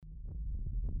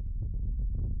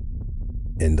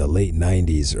In the late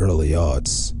 90s, early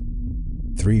aughts,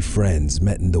 three friends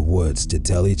met in the woods to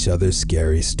tell each other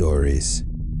scary stories.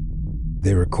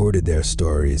 They recorded their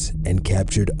stories and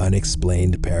captured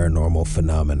unexplained paranormal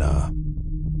phenomena.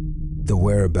 The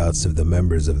whereabouts of the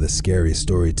members of the Scary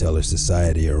Storyteller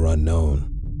Society are unknown.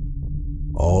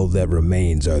 All that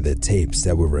remains are the tapes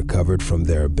that were recovered from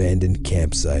their abandoned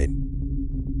campsite.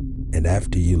 And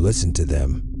after you listen to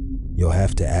them, you'll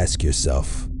have to ask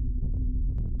yourself,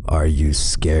 are you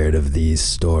scared of these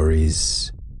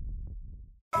stories?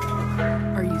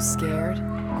 Are you scared?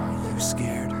 Are you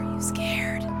scared? Are you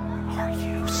scared? Are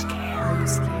you scared?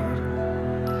 Are you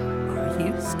scared? Are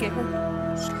you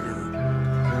scared? Scared.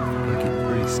 I'm getting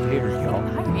pretty scared, y'all.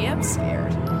 I am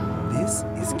scared. This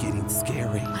is getting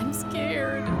scary. I'm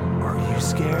scared. Are you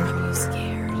scared? Are you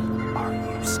scared? Are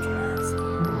you scared?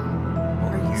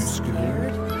 Are you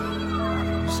scared? Are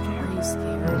you scared? Are you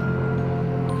scared?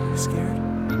 Are you scared?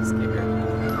 Are you scared?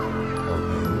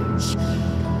 Are you scared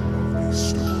of these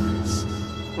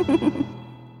stories?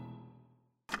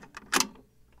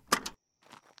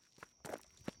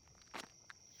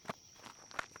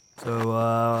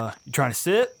 So, you trying to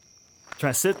sit?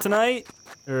 Trying to sip tonight?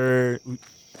 Or we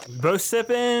both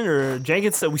sipping? Or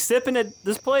Jenkins, are we sipping at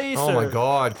this place? Oh my or-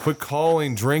 God, quit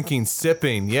calling, drinking,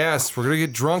 sipping. Yes, we're gonna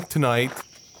get drunk tonight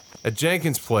at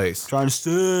Jenkins' place. Trying to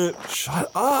sip.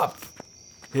 Shut up.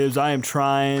 Hibbs, I am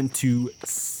trying to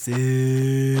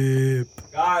sip.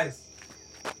 Guys.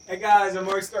 Hey guys, I'm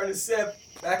already starting to sip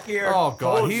back here. Oh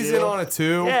God, Told he's you. in on it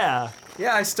too. Yeah.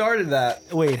 Yeah, I started that.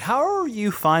 Wait, how are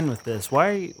you fine with this?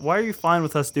 Why are you fine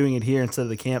with us doing it here instead of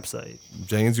the campsite?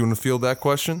 Jenkins, you want to field that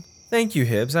question? Thank you,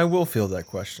 Hibbs. I will field that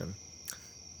question.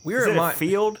 We're Is at it my a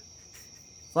field?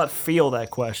 It's not feel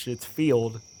that question, it's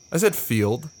field. I said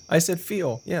field. I said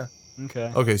feel, yeah.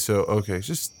 Okay. Okay,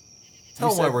 just tell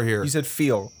You them why said- we're here. You said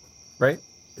feel, right?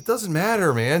 It doesn't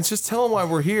matter, man. Just tell them why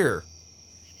we're here.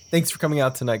 Thanks for coming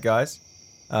out tonight, guys.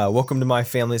 Welcome to my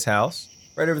family's house.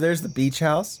 Right over there's the beach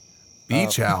house.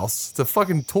 Beach house. It's a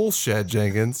fucking tool shed,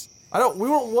 Jenkins. We don't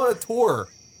want a tour.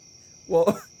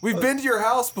 Well, We've been to your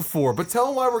house before, but tell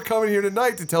them why we're coming here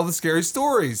tonight to tell the scary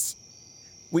stories.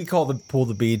 we call the pool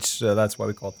the beach, so that's why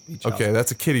we call it the beach house. Okay,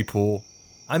 that's a kiddie pool.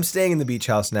 I'm staying in the beach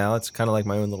house now. It's kind of like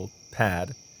my own little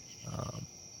pad.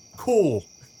 Cool.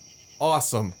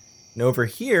 Awesome. And over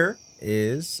here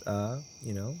is,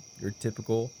 your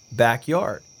typical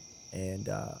backyard. And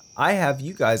I have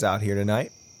you guys out here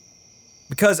tonight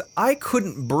because I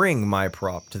couldn't bring my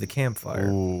prop to the campfire.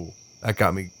 Ooh, that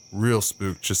got me real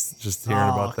spooked just hearing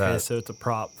about okay, that. so it's a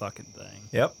prop fucking thing.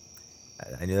 Yep.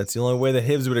 I knew that's the only way the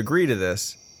Hibbs would agree to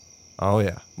this. Oh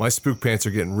yeah, my spook pants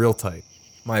are getting real tight.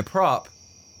 My prop,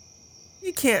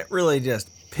 you can't really just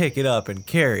pick it up and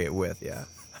carry it with you.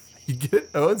 You get it,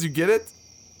 Owens? You get it?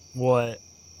 What?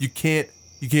 You can't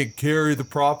carry the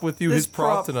prop with you. His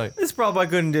prop tonight. This prop I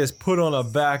couldn't just put on the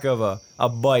back of a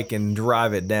bike and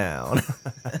drive it down.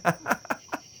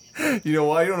 You know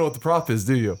why? You don't know what the prop is,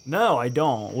 do you? No, I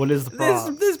don't. What is the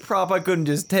prop? This prop I couldn't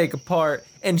just take apart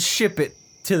and ship it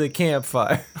to the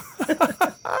campfire.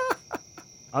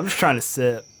 I'm just trying to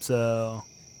sip, so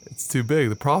It's too big.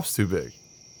 The prop's too big.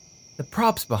 The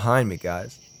prop's behind me,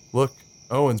 guys. Look,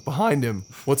 Owens behind him.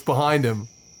 What's behind him?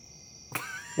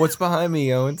 What's behind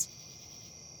me, Owens?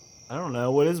 I don't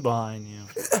know. What is behind you?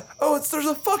 Oh, there's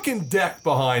a fucking deck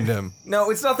behind him. No,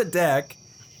 it's not the deck.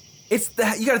 It's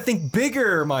that you gotta think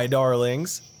bigger, my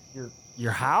darlings.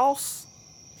 Your house?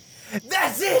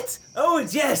 That's it!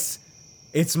 Owens, yes!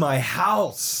 It's my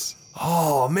house.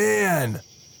 Oh man,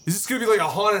 is this gonna be like a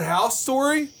haunted house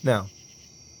story? No.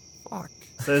 Fuck.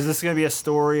 So is this gonna be a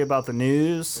story about the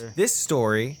news? This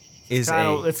story is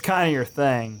It's kind of your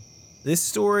thing. This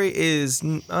story is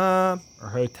Or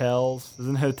hotels?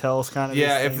 Isn't hotels kind of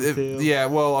Yeah, this thing too? yeah.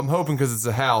 Well, I'm hoping because it's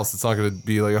a house, it's not gonna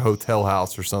be like a hotel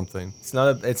house or something. It's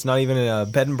not even a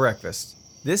bed and breakfast.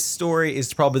 This story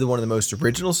is probably one of the most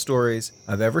original stories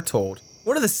I've ever told.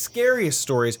 One of the scariest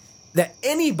stories that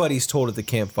anybody's told at the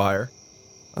campfire.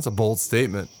 That's a bold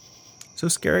statement. So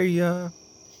scary,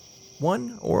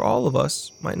 one or all of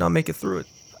us might not make it through it.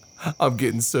 I'm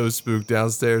getting so spooked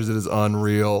downstairs. It is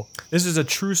unreal. This is a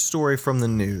true story from the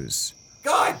news.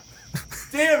 God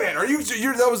damn it!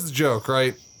 You're that was the joke,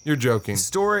 right? You're joking.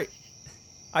 Story.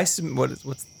 What's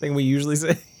the thing we usually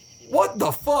say? What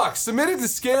the fuck? Submitted to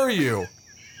scare you.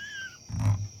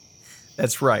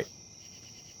 That's right.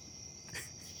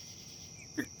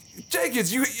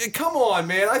 Jenkins, you come on,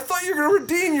 man. I thought you were gonna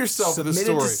redeem yourself with this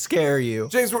Submitted story. to scare you.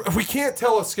 James, we can't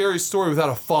tell a scary story without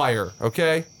a fire,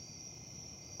 okay?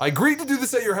 I agreed to do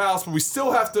this at your house, but we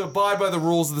still have to abide by the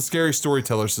rules of the Scary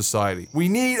Storyteller Society. We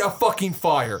need a fucking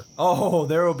fire. Oh,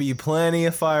 there will be plenty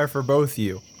of fire for both of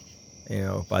you. You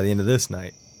know, by the end of this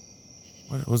night.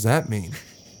 What does that mean?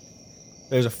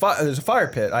 There's a fire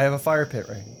pit. I have a fire pit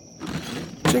right here.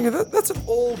 Jenga, that's an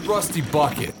old rusty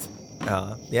bucket.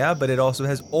 Yeah, but it also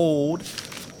has old,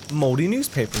 moldy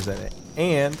newspapers in it.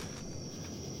 And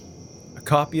a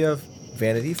copy of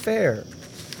Vanity Fair.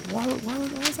 Why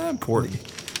is that important?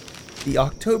 The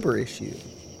October issue.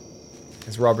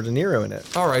 Has Robert De Niro in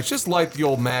it. All right, just light the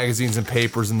old magazines and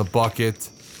papers in the bucket.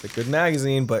 It's a good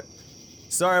magazine, but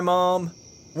sorry, Mom.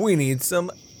 We need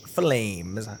some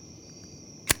flames.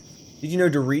 Did you know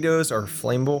Doritos are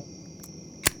flammable?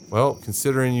 Well,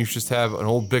 considering you just have an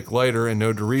old Bic lighter and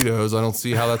no Doritos, I don't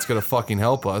see how that's gonna fucking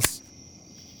help us.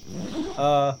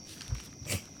 There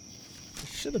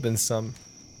should have been some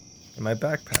in my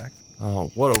backpack.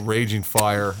 Oh, what a raging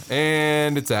fire.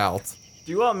 And it's out.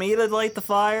 Do you want me to light the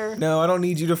fire? No, I don't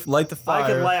need you to light the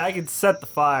fire. I could set the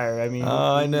fire. I mean,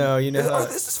 I know, you know. Are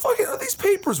these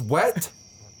papers wet?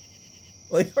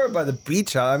 Well, you are by the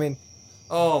beach. I mean,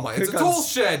 Oh my, it's a tool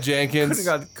shed, Jenkins.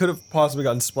 could have possibly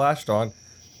gotten splashed on.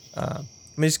 I'm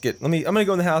gonna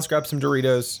go in the house, grab some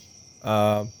Doritos.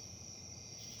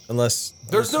 Unless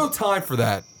There's no time for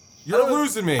that. You're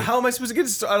losing me. How am I supposed to get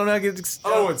it? I don't know how to get it.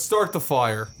 Oh, and start the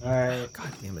fire. all right.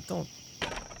 God damn it! Don't.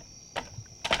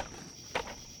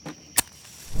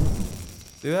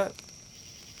 See that?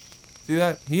 See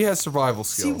that? He has survival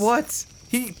skills. See what?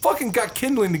 He fucking got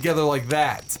kindling together like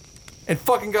that. And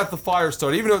fucking got the fire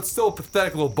started. Even though it's still a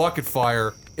pathetic little bucket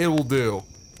fire, it will do.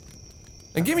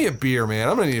 And give me a beer, man.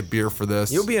 I'm gonna need a beer for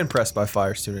this. You'll be impressed by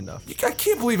fire soon enough. I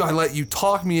can't believe I let you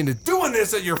talk me into doing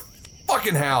this at your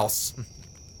fucking house.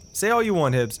 Say all you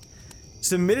want, Hibbs.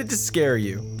 Submitted to scare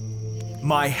you.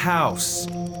 My house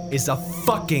is a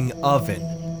fucking oven.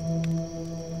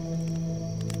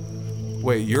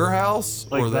 Wait, your house?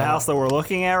 Like or the house that we're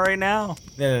looking at right now?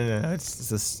 No. It's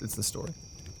the story.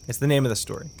 It's the name of the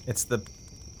story. It's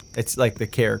like the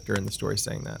character in the story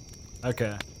saying that.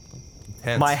 Okay.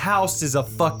 Intense. My house is a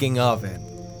fucking oven.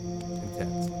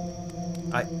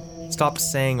 Intense. Stop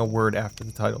saying a word after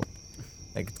the title.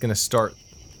 Like it's gonna start.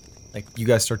 Like you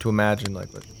guys start to imagine like,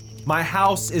 my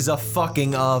house is a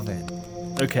fucking oven.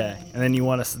 Okay. And then you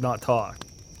want us to not talk.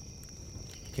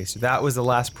 Okay, so that was the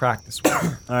last practice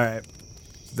one. All right.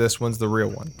 This one's the real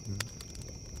one.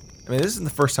 I mean, this isn't the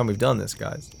first time we've done this,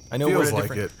 guys. I know Feels we're like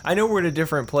different. it. I know we're at a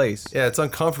different place. Yeah, it's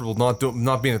uncomfortable not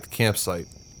being at the campsite.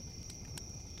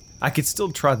 I could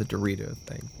still try the Dorito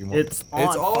thing. If you want. It's on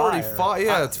It's already fire. fine.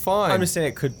 Yeah, it's fine. I'm just saying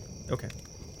it could. Okay.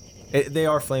 They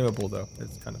are flammable though.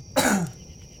 It's kind of.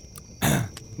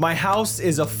 My house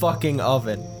is a fucking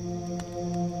oven.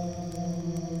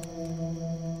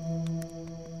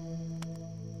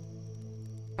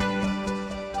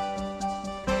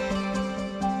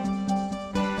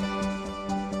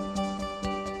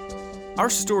 Our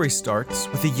story starts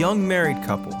with a young married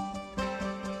couple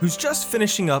who's just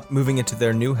finishing up moving into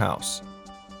their new house.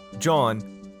 John,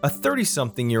 a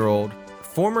 30-something-year-old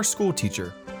former school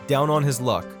teacher, down on his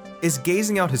luck, is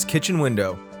gazing out his kitchen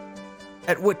window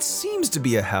at what seems to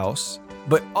be a house,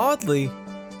 but oddly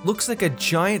looks like a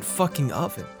giant fucking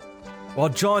oven, while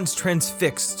John's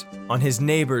transfixed on his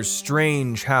neighbor's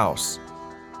strange house.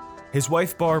 His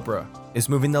wife Barbara is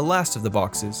moving the last of the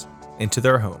boxes into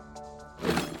their home.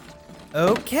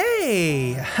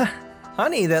 Okay,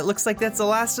 honey, that looks like that's the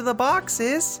last of the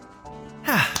boxes.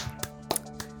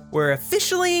 We're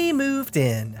officially moved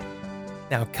in.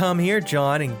 Now come here,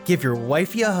 John, and give your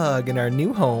wifey a hug in our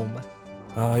new home.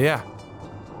 Yeah.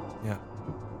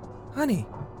 Honey,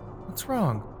 what's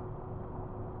wrong?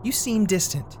 You seem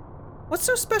distant. What's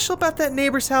so special about that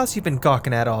neighbor's house you've been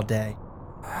gawking at all day?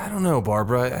 I don't know,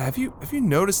 Barbara. Have you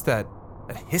noticed that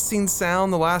hissing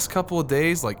sound the last couple of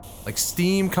days, like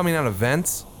steam coming out of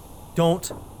vents? Don't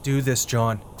do this,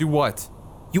 John. Do what?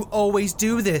 You always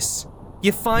do this.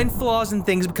 You find flaws in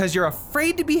things because you're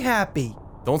afraid to be happy.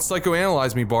 Don't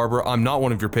psychoanalyze me, Barbara. I'm not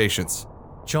one of your patients.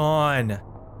 John,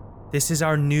 this is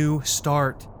our new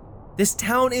start. This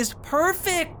town is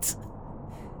perfect.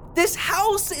 This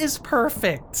house is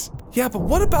perfect. Yeah, but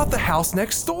what about the house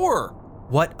next door?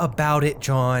 What about it,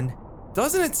 John?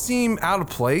 Doesn't it seem out of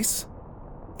place?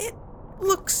 It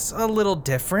looks a little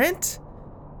different.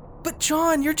 But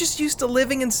John, you're just used to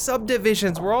living in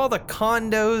subdivisions where all the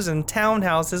condos and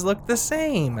townhouses look the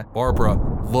same.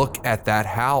 Barbara, look at that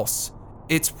house.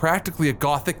 It's practically a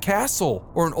Gothic castle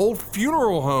or an old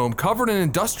funeral home covered in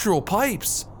industrial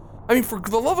pipes. I mean, for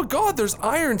the love of God, there's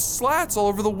iron slats all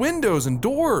over the windows and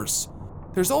doors.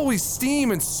 There's always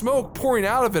steam and smoke pouring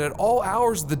out of it at all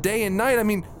hours of the day and night. I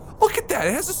mean, look at that.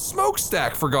 It has a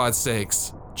smokestack, for God's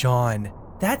sakes. John,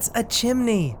 that's a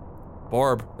chimney.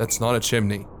 Barb, that's not a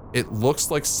chimney. It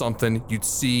looks like something you'd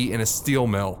see in a steel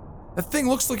mill. That thing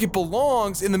looks like it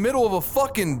belongs in the middle of a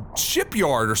fucking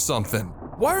shipyard or something.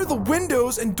 Why are the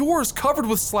windows and doors covered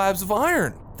with slabs of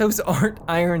iron? Those aren't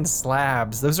iron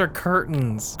slabs. Those are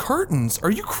curtains. Curtains? Are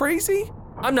you crazy?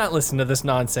 I'm not listening to this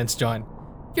nonsense, John.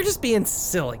 You're just being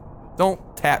silly.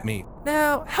 Don't tap me.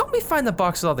 Now, help me find the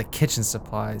box with all the kitchen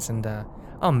supplies, and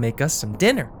I'll make us some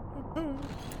dinner.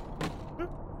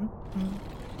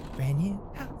 Brand new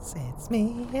house, it's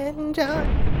me and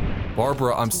John.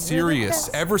 Barbara, I'm serious.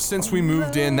 Ever since we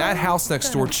moved in, that house next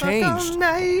door changed.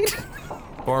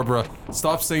 Barbara,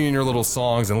 stop singing your little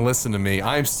songs and listen to me.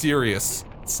 I'm serious.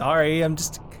 Sorry, I'm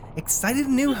just excited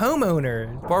new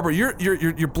homeowner. Barbara,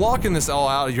 you're blocking this all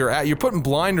out. You're putting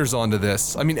blinders onto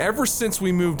this. I mean, ever since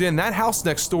we moved in, that house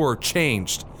next door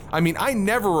changed. I mean, I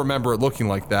never remember it looking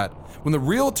like that. When the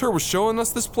realtor was showing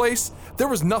us this place, there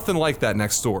was nothing like that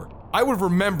next door. I would have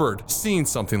remembered seeing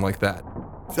something like that.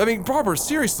 I mean, Barbara,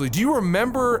 seriously, do you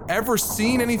remember ever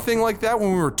seeing anything like that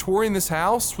when we were touring this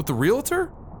house with the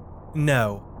realtor?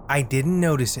 No, I didn't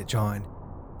notice it, John.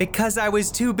 Because I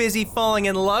was too busy falling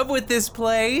in love with this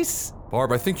place.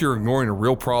 Barb, I think you're ignoring a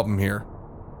real problem here.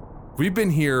 We've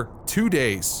been here 2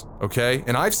 days, okay?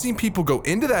 And I've seen people go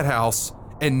into that house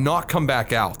and not come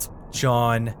back out.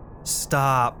 John,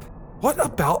 stop. What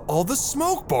about all the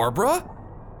smoke, Barbara?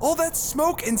 All that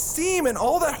smoke and steam and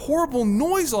all that horrible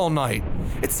noise all night.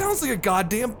 It sounds like a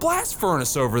goddamn blast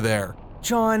furnace over there.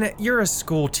 John, you're a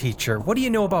school teacher. What do you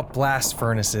know about blast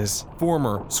furnaces?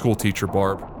 Former school teacher,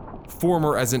 Barb.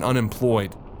 Former as in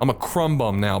unemployed. I'm a crumb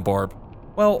bum now, Barb.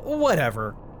 Well,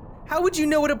 whatever. How would you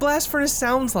know what a blast furnace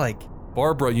sounds like?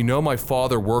 Barbara, you know my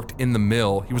father worked in the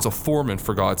mill. He was a foreman,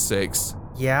 for God's sakes.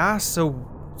 Yeah, so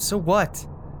what?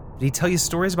 Did he tell you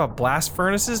stories about blast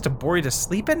furnaces to bore you to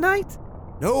sleep at night?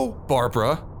 No,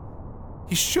 Barbara.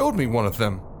 He showed me one of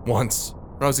them once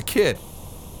when I was a kid.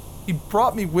 He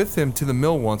brought me with him to the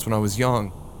mill once when I was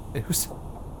young. It was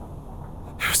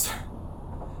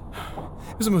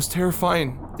the most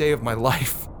terrifying day of my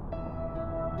life.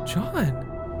 John,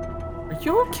 are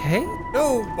you okay?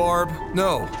 No, Barb,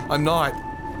 no, I'm not.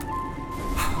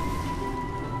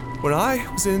 When I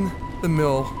was in the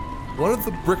mill, one of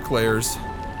the bricklayers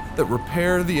that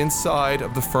repair the inside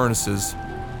of the furnaces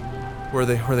where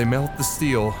they melt the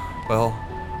steel, well,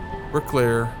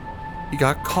 bricklayer, he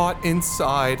got caught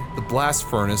inside the blast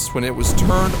furnace when it was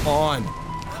turned on.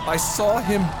 I saw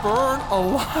him burn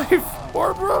alive,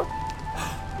 Barbara.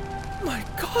 My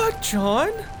God,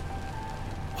 John.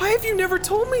 Why have you never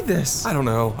told me this? I don't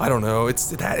know.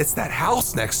 It's that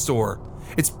house next door.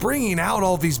 It's bringing out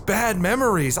all these bad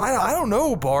memories. I don't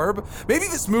know, Barb. Maybe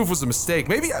this move was a mistake.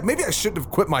 Maybe I shouldn't have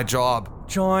quit my job.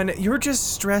 John, you're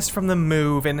just stressed from the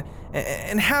move and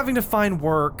having to find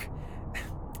work.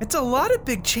 It's a lot of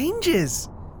big changes.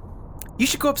 You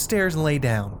should go upstairs and lay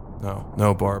down.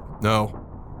 No, Barb. No.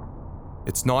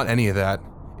 It's not any of that.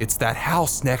 It's that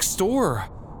house next door.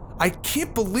 I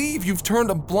can't believe you've turned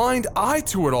a blind eye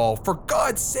to it all, for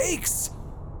God's sakes.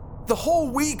 The whole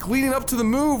week leading up to the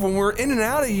move when we're in and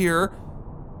out of here,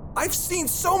 I've seen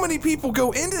so many people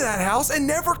go into that house and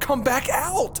never come back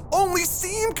out. Only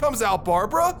steam comes out,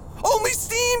 Barbara. Only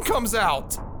steam comes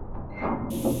out.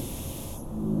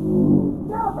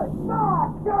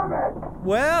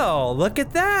 Well, look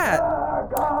at that.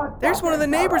 There's one of the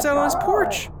neighbors out on his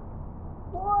porch.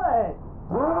 What?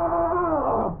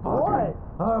 What?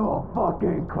 I will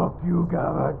fucking cook you,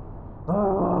 Gavin. I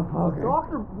will fucking...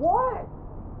 Doctor, what?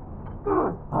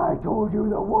 I told you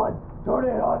the one. Turn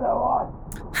it on the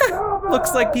one.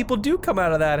 Looks like people do come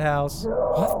out of that house.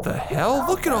 What the hell?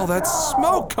 Look at all that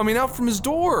smoke coming out from his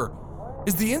door.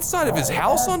 Is the inside of his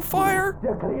house on fire?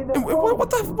 And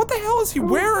what the hell is he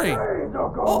wearing?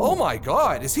 Oh my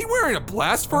God, is he wearing a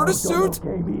blast furnace suit?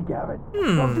 I think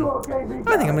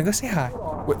I'm gonna go say hi.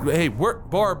 Hey,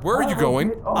 Barb, where are you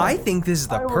going? I think this is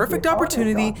the perfect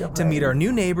opportunity to meet our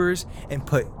new neighbors and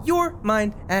put your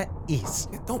mind at ease.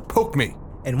 Don't poke me.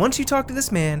 And once you talk to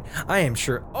this man, I am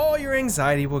sure all your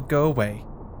anxiety will go away.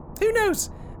 Who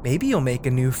knows? Maybe you'll make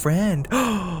a new friend.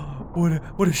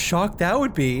 What a shock that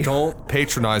would be. Don't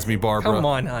patronize me, Barbara. Come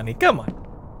on, honey, come on.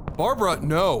 Barbara,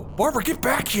 no. Barbara, get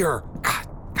back here. God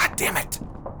damn it.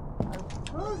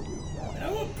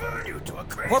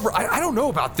 Barbara, I don't know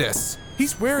about this.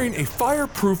 He's wearing a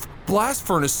fireproof blast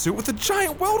furnace suit with a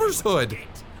giant welder's hood.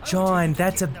 John,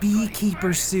 that's a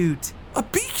beekeeper suit. A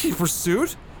beekeeper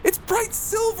suit? It's bright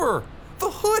silver. The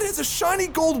hood has a shiny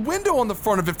gold window on the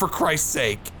front of it, for Christ's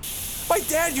sake. My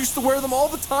dad used to wear them all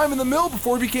the time in the mill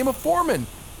before he became a foreman.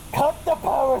 Cut the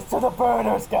powers to the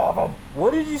burners, Gavin.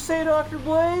 What did you say, Dr.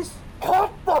 Blaze? Cut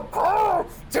the power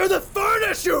to the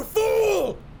furnace, you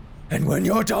fool! And when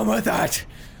you're done with that,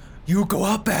 you go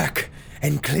out back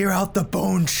and clear out the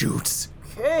bone chutes.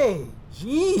 Hey,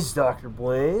 jeez, Dr.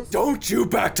 Blaze. Don't you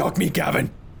backtalk me,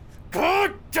 Gavin.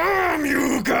 God damn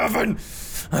you, Gavin!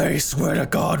 I swear to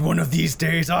God, one of these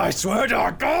days, I swear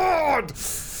to God!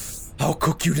 I'll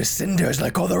cook you to cinders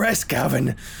like all the rest,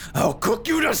 Gavin. I'll cook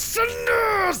you to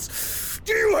cinders!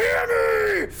 Do you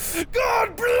hear me?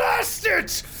 God blast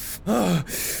it!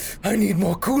 I need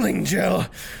more cooling gel.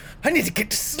 I need to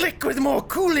get slick with more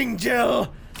cooling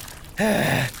gel.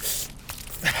 Yes.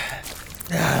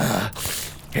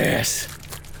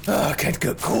 I can't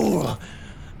get cool.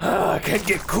 I can't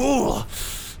get cool.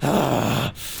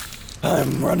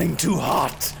 I'm running too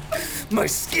hot. My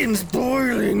skin's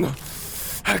boiling.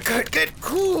 I can't get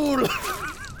cool.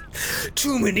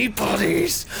 Too many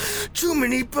bodies. Too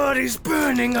many bodies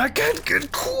burning. I can't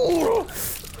get cool.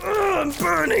 I'm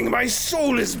burning. My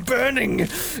soul is burning.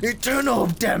 Eternal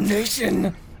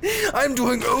damnation. I'm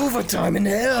doing overtime in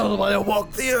hell while I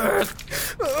walk the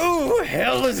earth. Oh,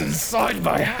 hell is inside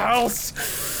my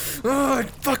house. Oh, it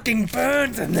fucking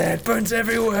burns in there. It burns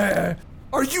everywhere.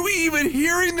 Are you even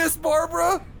hearing this,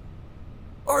 Barbara?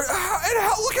 Look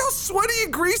how sweaty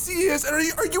and greasy he is. And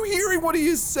are you hearing what he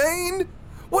is saying?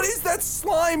 What is that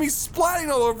slime he's splatting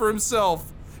all over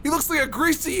himself? He looks like a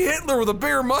greasy Hitler with a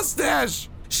bare mustache.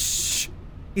 Shh.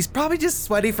 He's probably just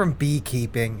sweaty from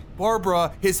beekeeping.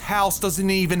 Barbara, his house doesn't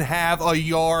even have a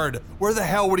yard. Where the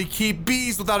hell would he keep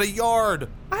bees without a yard?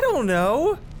 I don't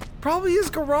know. Probably his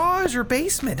garage or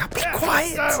basement. Now be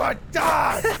quiet.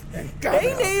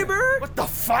 Hey, neighbor. What the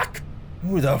fuck?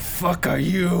 Who the fuck are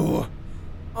you?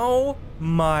 Oh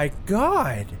my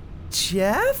God.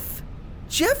 Jeff?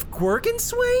 Jeff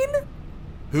Gorgenswain?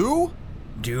 Who?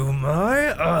 Do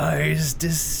my eyes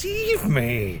deceive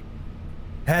me?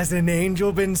 Has an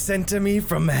angel been sent to me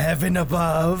from heaven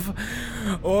above,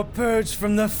 or purged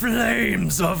from the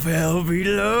flames of hell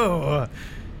below?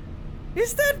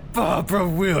 Is that Barbara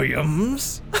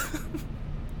Williams?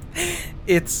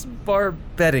 It's Barb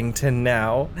Beddington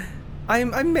now.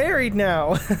 I'm married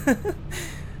now.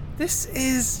 This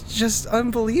is just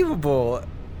unbelievable.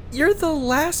 You're the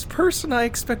last person I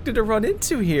expected to run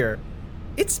into here.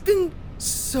 It's been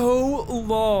so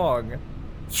long.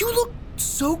 You look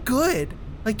so good.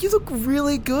 Like, you look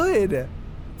really good.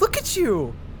 Look at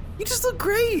you. You just look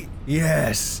great.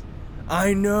 Yes,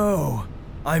 I know.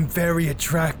 I'm very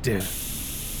attractive.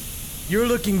 You're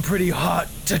looking pretty hot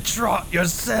to trot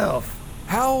yourself.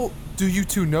 How do you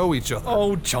two know each other?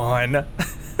 Oh, John. I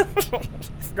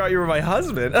forgot you were my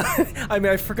husband.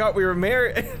 I forgot we were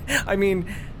married.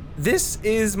 This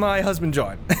is my husband,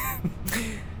 John.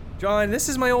 John, this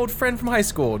is my old friend from high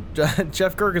school,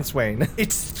 Jeff Gorgenswain.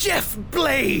 It's Jeff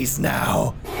Blaze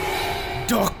now.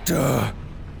 Dr.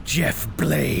 Jeff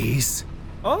Blaze.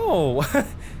 Oh,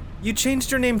 you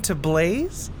changed your name to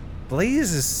Blaze?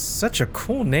 Blaze is such a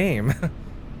cool name.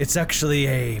 It's actually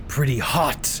a pretty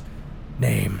hot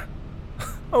name.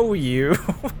 Oh, you.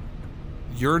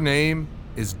 Your name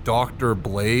is Dr.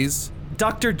 Blaze?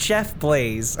 Dr. Jeff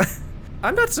Blaze.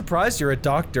 I'm not surprised you're a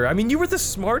doctor. I mean, you were the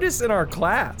smartest in our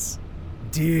class.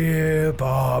 Dear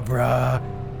Barbara,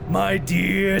 my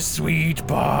dear sweet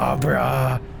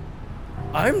Barbara,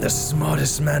 I'm the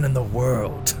smartest man in the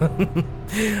world.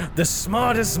 The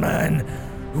smartest man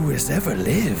who has ever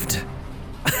lived.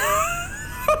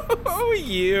 Oh,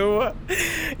 you.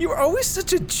 You were always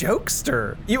such a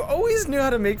jokester. You always knew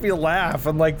how to make me laugh,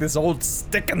 unlike this old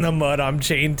stick in the mud I'm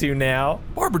chained to now.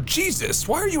 Barbara, Jesus,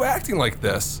 why are you acting like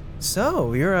this?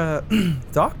 So, you're a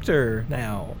doctor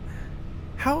now.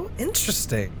 How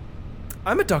interesting.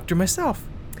 I'm a doctor myself.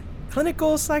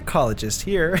 Clinical psychologist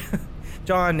here.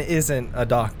 John isn't a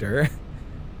doctor.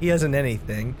 He isn't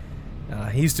anything.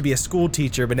 He used to be a school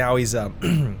teacher, but now he's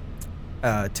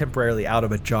temporarily out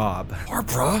of a job.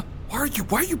 Barbara, why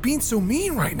are you being so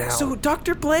mean right now? So,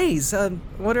 Dr. Blaze,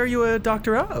 what are you a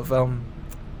doctor of? A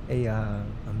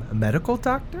medical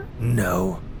doctor?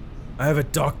 No. I have a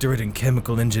doctorate in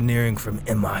chemical engineering from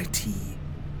MIT.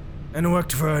 And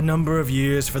worked for a number of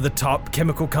years for the top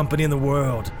chemical company in the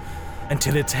world,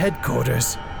 until its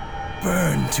headquarters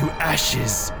burned to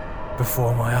ashes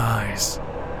before my eyes.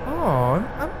 Oh,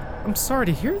 I'm sorry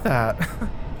to hear that.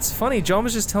 It's funny, John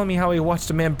was just telling me how he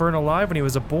watched a man burn alive when he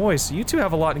was a boy, so you two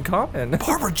have a lot in common.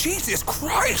 Barbara, Jesus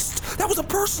Christ! That was a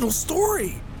personal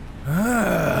story!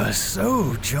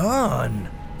 So, John,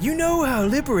 you know how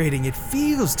liberating it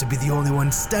feels to be the only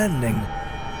one standing.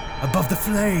 Above the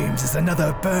flames is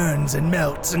another burns and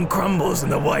melts and crumbles in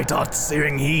the white-hot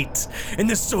searing heat, in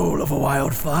the soul of a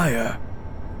wildfire.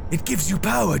 It gives you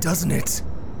power, doesn't it?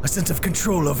 A sense of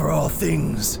control over all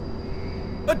things.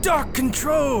 A dark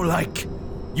control, like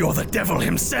you're the devil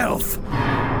himself,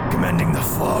 commanding the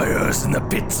fires and the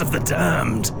pits of the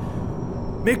damned.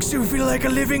 Makes you feel like a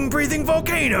living, breathing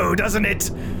volcano, doesn't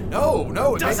it? No,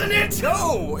 Doesn't it?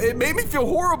 No, it made me feel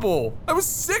horrible. I was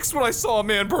 6 when I saw a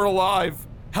man burn alive.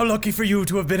 How lucky for you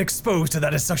to have been exposed to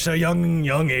that at such a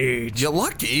young age. You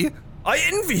lucky? I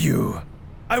envy you.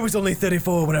 I was only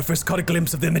 34 when I first caught a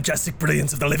glimpse of the majestic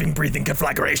brilliance of the living, breathing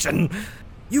conflagration.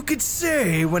 You could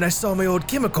say when I saw my old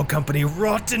chemical company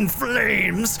rot in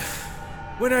flames,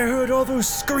 when I heard all those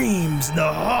screams in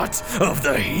the heart of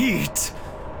the heat.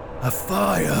 A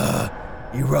fire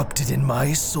erupted in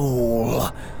my soul.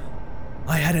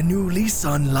 I had a new lease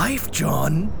on life,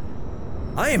 John.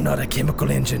 I am not a chemical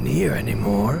engineer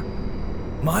anymore.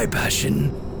 My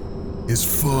passion is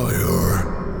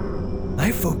fire.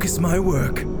 I focus my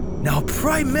work now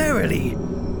primarily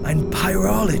on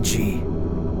pyrology,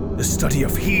 the study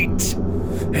of heat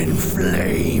and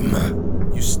flame.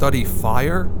 You study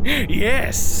fire?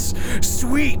 Yes,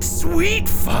 sweet, sweet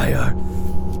fire.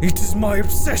 It is my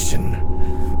obsession.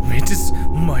 It is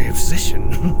my obsession.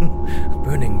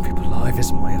 Burning people alive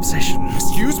is my obsession.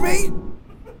 Excuse me?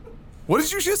 What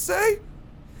did you just say?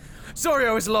 Sorry,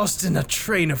 I was lost in a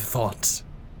train of thought.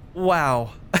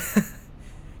 Wow.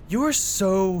 You're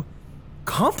so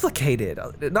complicated,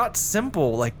 not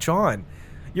simple like John.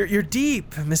 You're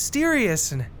deep,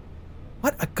 mysterious, and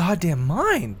what a goddamn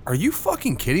mind. Are you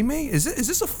fucking kidding me? Is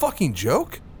this a fucking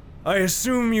joke? I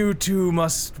assume you two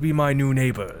must be my new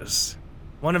neighbors.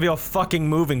 One of your fucking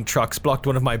moving trucks blocked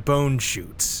one of my bone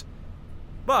chutes.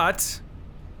 But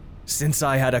since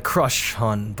I had a crush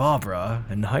on Barbara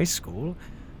in high school,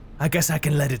 I guess I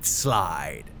can let it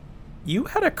slide. You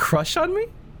had a crush on me?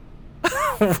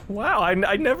 Wow,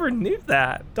 I never knew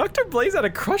that. Dr. Blaze had a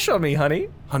crush on me, honey.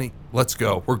 Honey, let's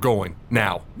go. We're going.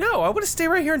 Now. No, I want to stay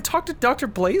right here and talk to Dr.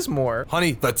 Blaze more.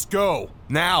 Honey, let's go.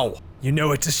 Now. You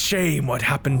know, it's a shame what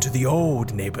happened to the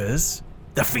old neighbors.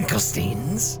 The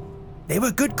Finkelsteins. They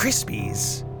were good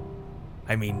Crispies.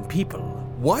 I mean, people.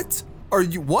 What? Are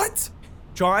you what?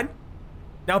 John,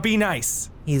 now be nice.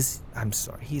 I'm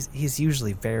sorry, he's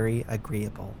usually very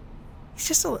agreeable.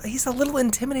 He's a little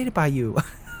intimidated by you.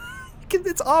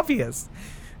 It's obvious.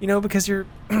 You know, because you're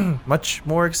much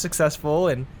more successful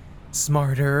and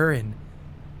smarter and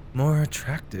more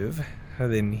attractive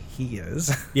than he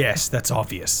is. Yes, that's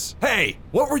obvious. Hey,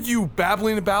 what were you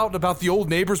babbling about the old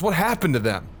neighbors? What happened to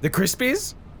them? The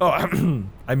Crispies? Oh,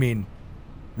 I mean,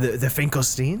 the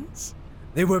Finkelsteins?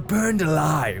 They were burned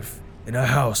alive in a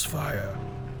house fire.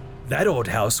 That old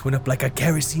house went up like a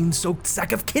kerosene-soaked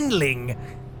sack of kindling.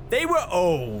 They were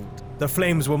old. The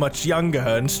flames were much younger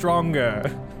and stronger.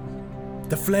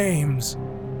 The flames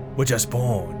were just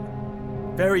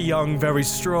born. Very young, very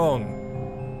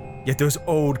strong. Yet those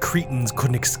old cretins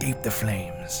couldn't escape the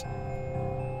flames.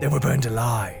 They were burned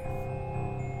alive.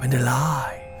 Burned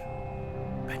alive.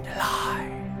 Burned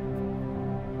alive.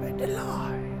 Burned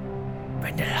alive.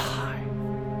 Burned alive.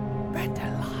 Burned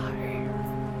alive.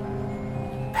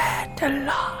 Burned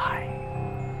alive.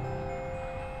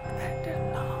 Burned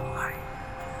alive.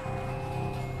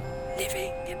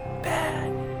 Living in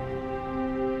bed.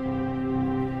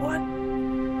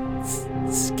 One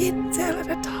skin cell at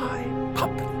a time,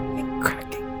 popping and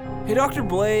cracking. Hey, Dr.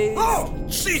 Blaze. Oh,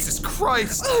 Jesus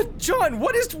Christ! John,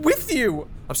 what is with you?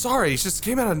 I'm sorry, he just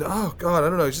came out of, oh God, I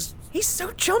don't know, He's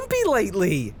so jumpy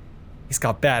lately. He's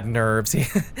got bad nerves. He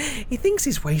thinks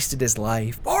he's wasted his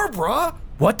life. Barbara!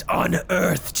 What on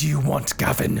earth do you want,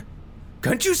 Gavin?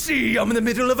 Can't you see I'm in the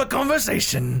middle of a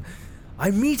conversation?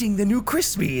 I'm meeting the new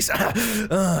Crispies.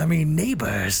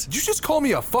 Neighbors. Did you just call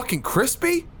me a fucking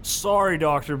crispy? Sorry,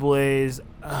 Dr. Blaze.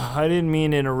 I didn't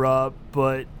mean to interrupt,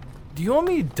 but do you want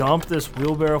me to dump this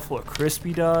wheelbarrow full of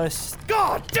crispy dust?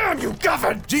 God damn you,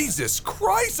 Gavin! Jesus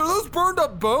Christ, are those burned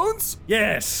up bones?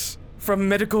 Yes, from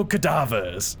medical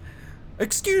cadavers.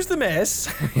 Excuse the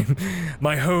mess.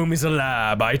 My home is a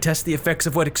lab. I test the effects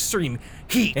of what extreme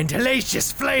heat and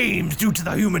hellacious flames do to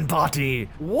the human body.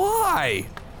 Why?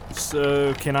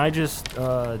 So, can I just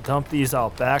dump these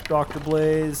out back, Dr.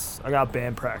 Blaze? I got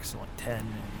band practice in like 10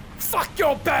 minutes. Fuck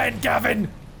your band,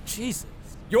 Gavin! Jesus.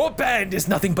 Your band is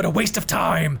nothing but a waste of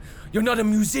time. You're not a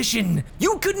musician.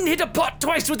 You couldn't hit a pot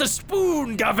twice with a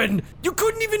spoon, Gavin. You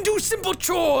couldn't even do simple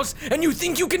chores, and you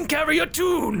think you can carry a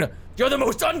tune. You're the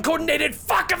most uncoordinated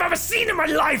fuck I've ever seen in my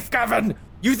life, Gavin.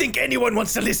 You think anyone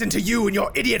wants to listen to you and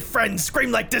your idiot friends scream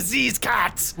like diseased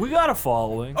cats? We got a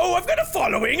following. Oh, I've got a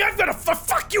following. I've got a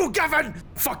fuck you, Gavin.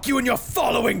 Fuck you and your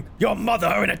following. Your mother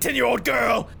and a 10-year-old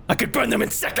girl. I could burn them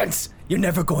in seconds. You're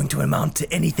never going to amount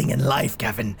to anything in life,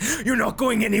 Gavin. You're not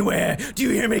going anywhere. Do you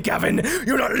hear me, Gavin?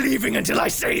 You're not leaving until I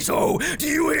say so. Do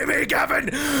you hear me, Gavin?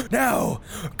 Now,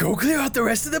 go clear out the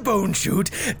rest of the bone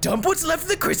chute, dump what's left of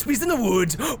the Crispies in the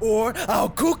woods, or I'll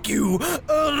cook you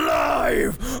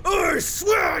alive. I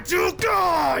swear to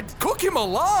God. Cook him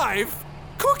alive?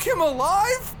 Cook him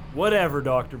alive? Whatever,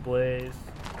 Dr. Blaze.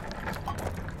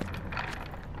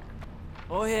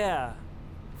 Oh yeah,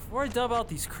 before I dump out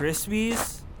these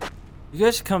Crispies, you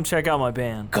guys should come check out my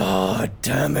band. God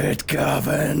damn it,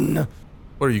 Gavin.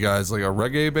 What are you guys, like a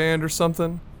reggae band or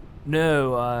something?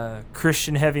 No,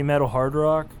 Christian heavy metal hard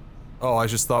rock. Oh, I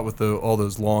just thought with all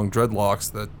those long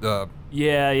dreadlocks that,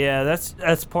 Yeah,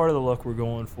 that's part of the look we're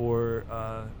going for.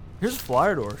 Here's a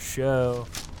flyer to our show.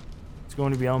 It's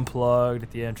going to be unplugged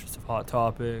at the entrance of Hot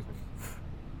Topic.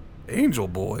 Angel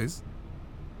Boys.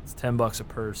 It's $10 a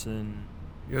person.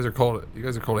 You guys are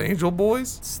called Angel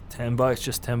Boys? It's $10,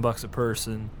 just $10 a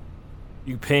person.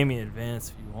 You can pay me in advance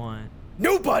if you want.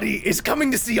 Nobody is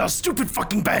coming to see our stupid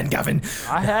fucking band, Gavin.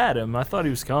 I had him. I thought he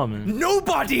was coming.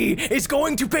 Nobody is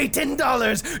going to pay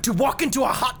 $10 to walk into a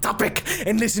Hot Topic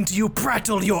and listen to you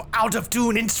prattle your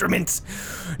out-of-tune instruments.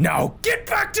 Now get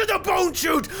back to the bone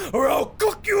chute or I'll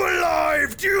cook you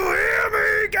alive. Do you hear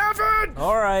me, Gavin?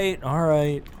 All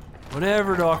right.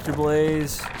 Whatever, Dr.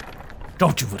 Blaze.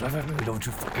 Don't you whatever. Don't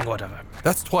you fucking whatever.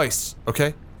 That's twice,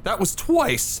 okay? That was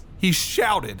twice. He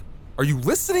shouted. Are you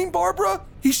listening, Barbara?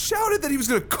 He shouted that he was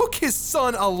gonna cook his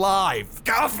son alive.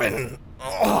 Gavin!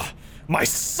 Oh, my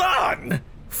son!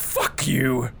 Fuck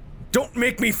you! Don't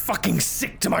make me fucking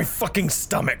sick to my fucking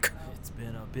stomach! It's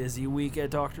been a busy week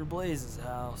at Dr. Blaze's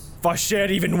house. If I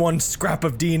shared even one scrap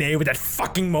of DNA with that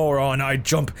fucking moron, I'd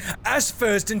jump ass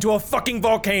first into a fucking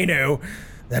volcano!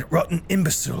 That rotten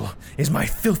imbecile is my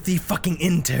filthy fucking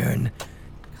intern.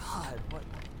 God, what?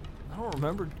 I don't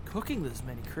remember cooking this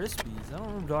many Crispies. I don't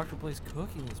remember Dr. Blaze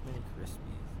cooking this many Crispies.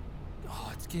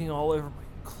 Oh, it's getting all over my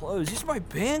clothes. These are my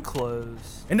band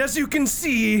clothes. And as you can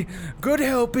see, good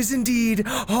help is indeed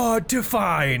hard to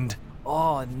find.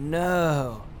 Oh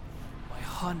no.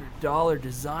 My $100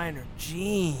 designer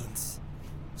jeans.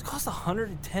 It's cost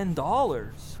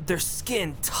 $110. They're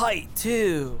skin tight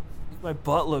too. Make my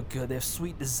butt look good. They have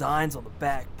sweet designs on the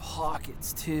back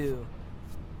pockets too.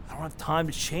 I don't have time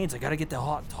to change. I gotta get that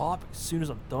Hot Topic as soon as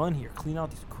I'm done here. Clean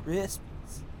out these Crispies.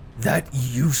 That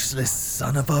useless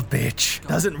son of a bitch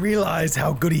doesn't realize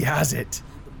how good he has it.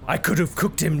 I could have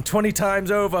cooked him 20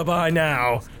 times over by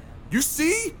now. You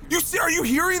see? Are you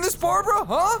hearing this, Barbara?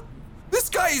 Huh? This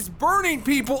guy is burning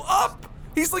people up.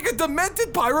 He's like a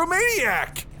demented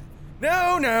pyromaniac.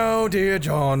 No, dear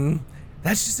John.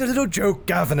 That's just a little joke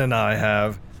Gavin and I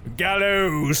have.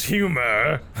 Gallows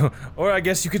humor. Or I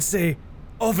guess you could say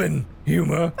oven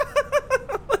humor.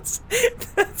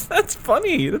 That's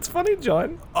funny. That's funny,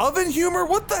 John. Oven humor?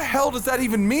 What the hell does that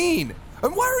even mean?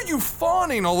 And why are you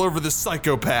fawning all over this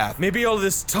psychopath? Maybe all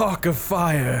this talk of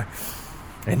fire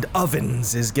and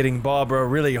ovens is getting Barbara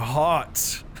really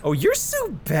hot. Oh, you're so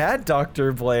bad,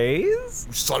 Dr. Blaze.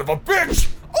 You son of a bitch!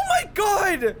 Oh my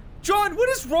God! John, what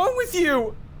is wrong with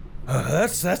you?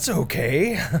 That's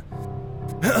okay.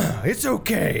 It's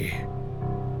okay.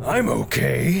 I'm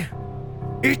okay.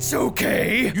 It's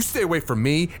okay. You stay away from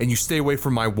me, and you stay away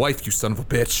from my wife, you son of a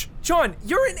bitch. John,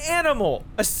 you're an animal.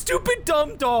 A stupid,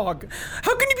 dumb dog.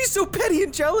 How can you be so petty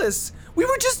and jealous? We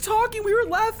were just talking. We were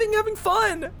laughing, having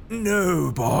fun.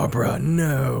 No, Barbara,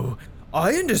 no.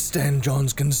 I understand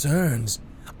John's concerns.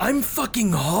 I'm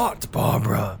fucking hot,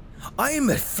 Barbara. I am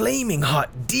a flaming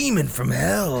hot demon from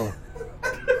hell.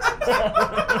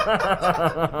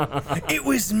 It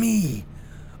was me.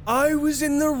 I was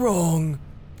in the wrong.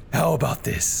 How about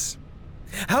this?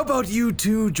 How about you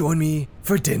two join me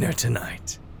for dinner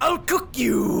tonight? I'll cook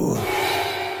you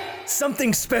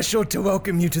something special to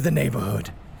welcome you to the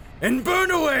neighborhood and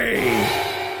burn away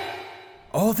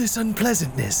all this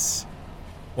unpleasantness.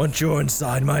 Once you're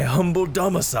inside my humble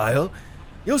domicile,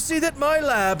 you'll see that my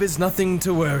lab is nothing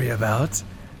to worry about.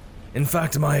 In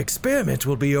fact, my experiment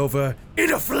will be over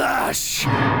in a flash.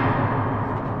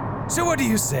 So what do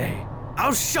you say?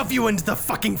 I'll shove you into the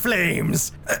fucking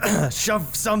flames.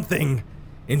 Shove something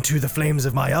into the flames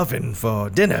of my oven for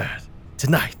dinner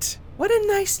tonight. What a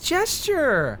nice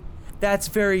gesture. That's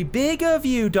very big of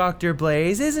you, Dr.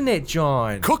 Blaze, isn't it,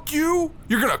 John? Cook you?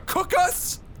 You're gonna cook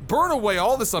us? Burn away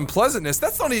all this unpleasantness?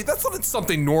 That's not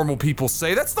something normal people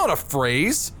say. That's not a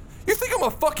phrase. You think I'm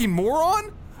a fucking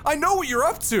moron? I know what you're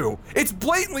up to. It's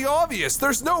blatantly obvious.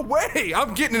 There's no way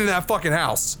I'm getting into that fucking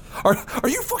house. Are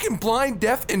you fucking blind,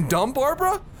 deaf, and dumb,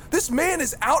 Barbara? This man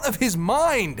is out of his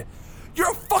mind.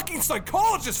 You're a fucking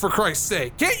psychologist, for Christ's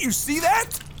sake. Can't you see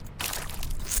that?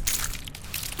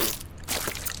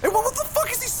 Hey, what the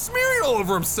fuck is he smearing all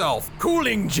over himself?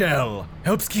 Cooling gel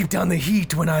helps keep down the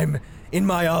heat when I'm in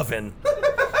my oven.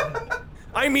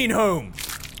 I mean home.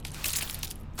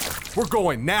 We're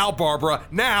going now, Barbara,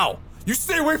 now. You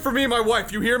stay away from me and my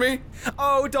wife, you hear me?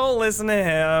 Oh, don't listen to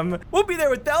him. We'll be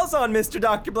there with bells on, Mr.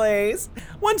 Dr. Blaze.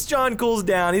 Once John cools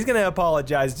down, he's gonna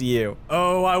apologize to you.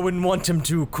 Oh, I wouldn't want him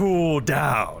to cool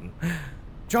down.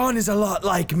 John is a lot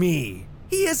like me.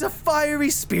 He is a fiery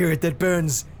spirit that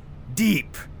burns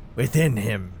deep within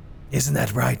him. Isn't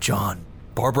that right, John?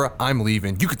 Barbara, I'm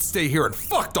leaving. You could stay here and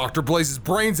fuck Dr. Blaze's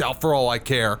brains out for all I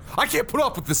care. I can't put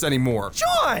up with this anymore.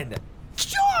 John!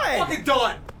 John! Fucking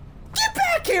done! Get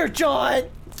back here, John!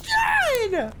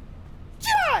 John!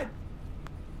 John!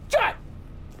 John!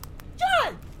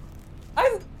 John!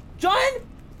 I'm... John?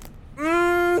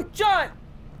 John!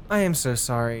 I am so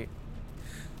sorry.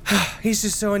 He's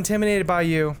just so intimidated by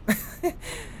you.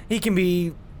 He can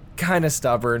be kind of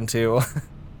stubborn, too.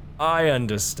 I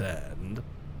understand.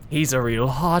 He's a real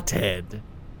hothead.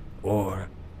 Or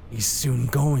he's soon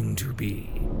going to be.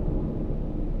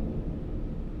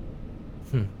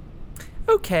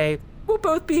 Okay, we'll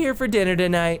both be here for dinner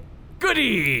tonight.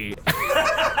 Goody!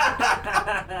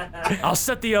 I'll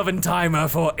set the oven timer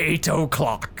for 8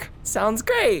 o'clock. Sounds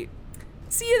great.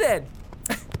 See you then.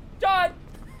 John,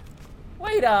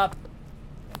 wait up.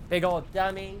 Big old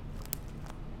dummy.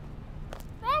 What's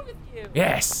wrong with you?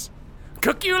 Yes.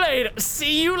 Cook you later.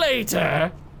 See you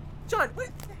later. John,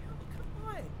 what the hell?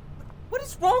 Come on. What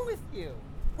is wrong with you?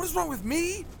 What is wrong with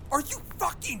me? Are you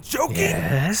fucking joking?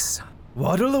 Yes.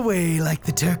 Waddle away like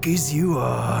the turkeys you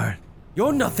are.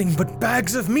 You're nothing but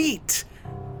bags of meat.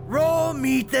 Raw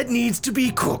meat that needs to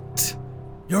be cooked.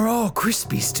 You're all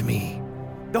Crispies to me.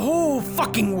 The whole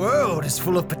fucking world is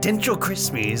full of potential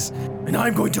Crispies, and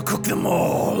I'm going to cook them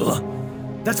all.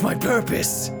 That's my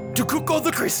purpose, to cook all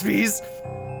the Crispies.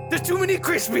 There's too many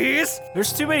Crispies.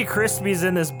 There's too many Crispies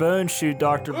in this bone shoot,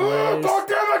 Dr. Blaze. God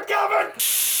damn it, Gavin!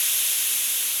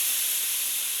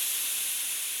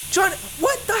 John,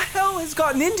 what the hell has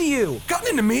gotten into you? Gotten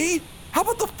into me? How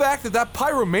about the fact that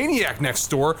pyromaniac next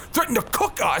door threatened to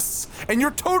cook us, and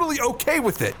you're totally okay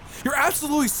with it? You're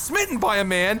absolutely smitten by a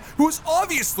man who is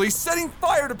obviously setting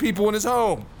fire to people in his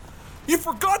home. You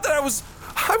forgot that I was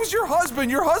your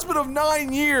husband of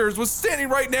 9 years was standing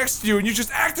right next to you, and you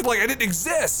just acted like I didn't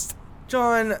exist.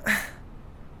 John,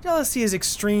 jealousy is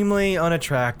extremely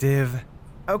unattractive.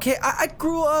 Okay, I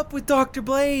grew up with Dr.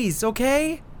 Blaze,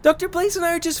 okay? Dr. Blaze and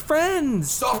I are just friends.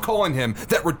 Stop calling him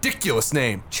that ridiculous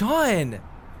name. John,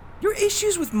 your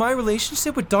issues with my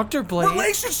relationship with Dr. Blaze...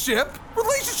 Relationship? You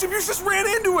just ran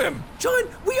into him. John,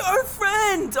 we are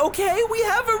friends, okay? We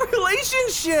have a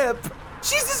relationship.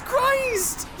 Jesus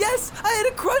Christ. Yes, I had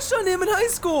a crush on him in high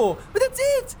school, but that's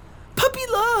it. Puppy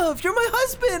love, you're my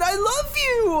husband. I love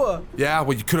you. Yeah,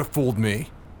 well, you could have fooled me.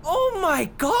 Oh my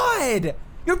God.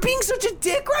 You're being such a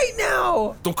dick right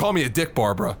now! Don't call me a dick,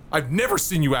 Barbara. I've never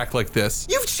seen you act like this.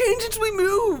 You've changed since we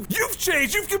moved! You've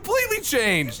changed! You've completely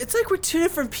changed! It's like we're two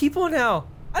different people now.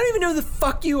 I don't even know who the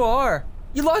fuck you are.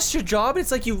 You lost your job and it's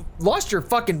like you lost your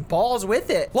fucking balls with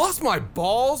it. Lost my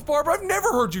balls, Barbara? I've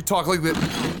never heard you talk like this.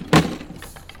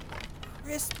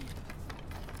 Crispy.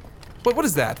 Wait, what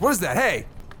is that? What is that? Hey!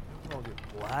 I'll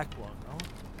get black lung, no?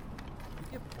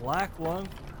 You get black lung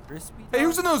from Crispy? Hey,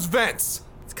 who's in those vents?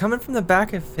 It's coming from the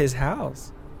back of his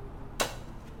house.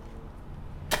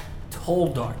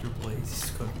 Told Dr. Blaze he's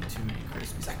cooking too many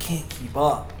Crispies. I can't keep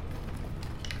up.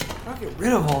 I'll get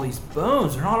rid of all these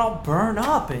bones. They're not all burned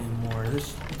up anymore.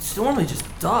 It's normally just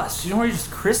dust. It's normally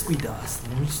just crispy dust.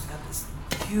 And we just got this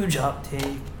huge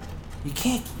uptake. You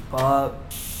can't keep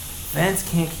up.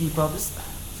 Vents can't keep up. This is gonna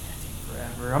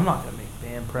take forever. I'm not gonna make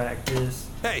band practice.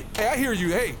 Hey, I hear you.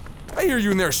 Hey, I hear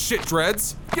you in there, shit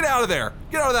dreads. Get out of there.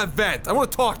 Get out of that vent. I want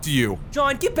to talk to you.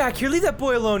 John, get back here. Leave that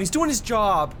boy alone. He's doing his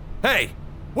job. Hey,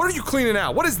 what are you cleaning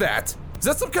out? What is that? Is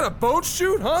that some kind of bone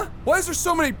chute, huh? Why is there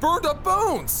so many burned up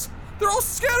bones? They're all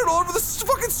scattered all over the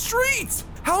fucking street.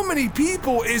 How many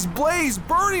people is Blaze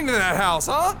burning in that house,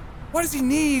 huh? Why does he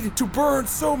need to burn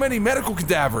so many medical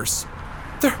cadavers?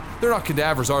 They're not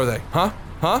cadavers, are they? Huh?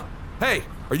 Huh? Hey,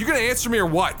 are you gonna answer me or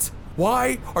what?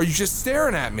 Why are you just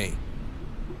staring at me?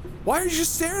 Why are you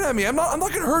just staring at me? I'm not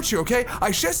gonna hurt you, okay?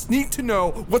 I just need to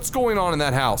know what's going on in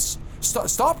that house.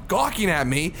 Stop gawking at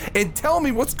me and tell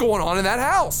me what's going on in that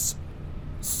house.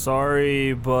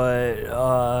 Sorry,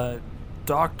 but,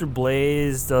 Dr.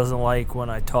 Blaze doesn't like when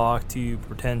I talk to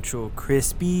potential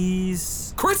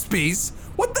Crispies. Crispies?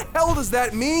 What the hell does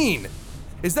that mean?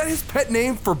 Is that his pet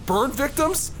name for burn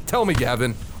victims? Tell me,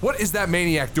 Gavin, what is that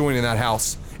maniac doing in that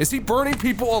house? Is he burning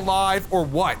people alive or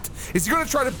what? Is he gonna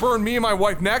try to burn me and my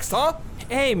wife next, huh?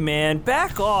 Hey man,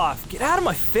 back off. Get out of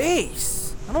my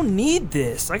face. I don't need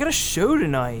this. I got a show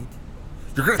tonight.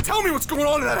 You're gonna tell me what's going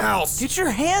on in that house! Get your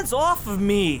hands off of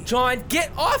me. John,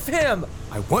 get off him!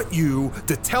 I want you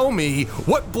to tell me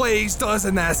what Blaze does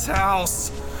in this house.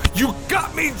 You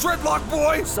got me, Dreadlock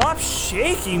Boy! Stop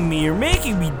shaking me. You're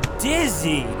making me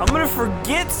dizzy. I'm gonna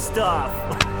forget stuff.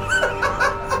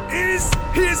 Is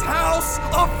his house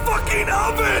a fucking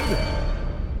oven?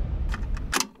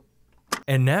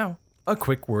 And now, a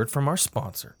quick word from our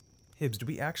sponsor. Hibbs, do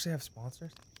we actually have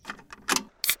sponsors?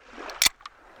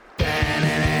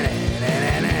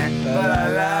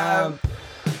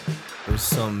 There's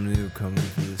something new coming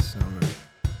for this summer.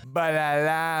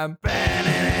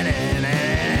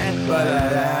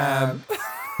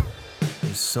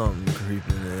 There's something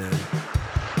creeping in.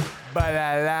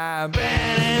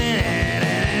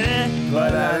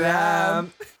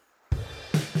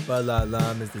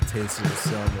 Ba-la-lam is the taste of the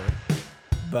summer.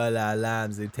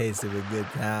 Ba-la-lam's the taste of a good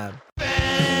time.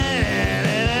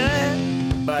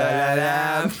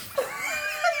 Ba-la-lam.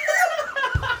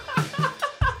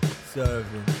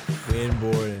 Surfing,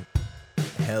 windboarding,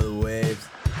 hella waves.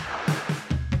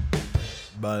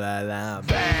 Ba-la-lam.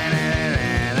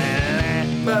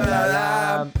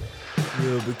 Ba-la-lam.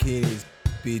 Real bikinis,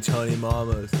 beach honey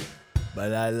mamas.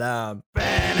 Ba-la-lam.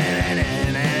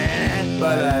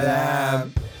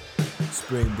 Ba-la-lam.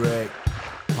 Spring break,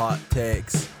 hot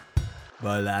takes.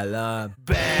 Ba-la-lam.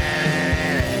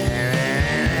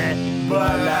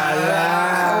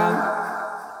 Ba-la-lam.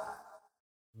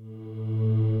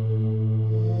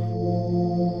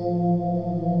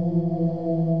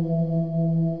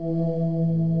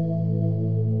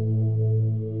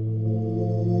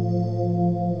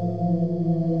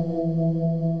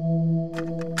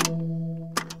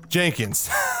 Jenkins.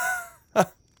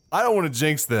 I don't want to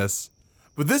jinx this,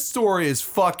 but this story is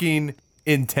fucking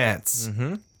intense.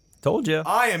 Told you.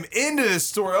 I am into this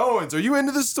story. Owens, are you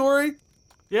into this story?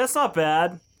 Yeah, it's not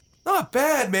bad. Not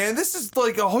bad, man. This is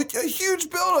like a huge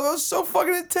buildup. That was so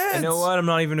fucking intense. You know what? I'm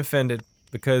not even offended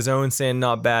because Owen saying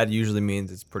not bad usually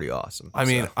means it's pretty awesome. I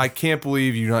mean, I can't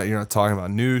believe you're not talking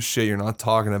about news shit. You're not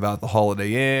talking about the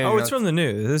Holiday Inn. oh, You're it's not- from the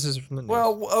news. This is from the news.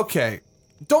 Well, okay.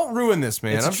 Don't ruin this,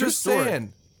 man. It's a I'm true just story.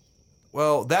 saying.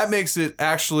 Well, that makes it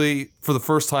actually, for the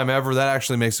first time ever, that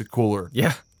actually makes it cooler.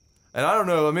 yeah. And I don't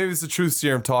know, maybe it's the truth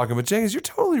serum talking, but Jenkins, you're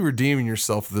totally redeeming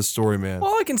yourself for this story, man.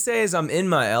 All I can say is I'm in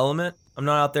my element. I'm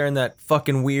not out there in that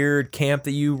fucking weird camp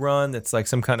that you run that's like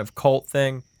some kind of cult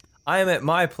thing. I am at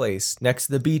my place, next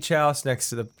to the beach house,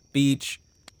 next to the beach.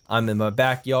 I'm in my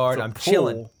backyard. I'm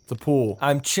chilling. It's a pool.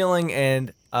 I'm chilling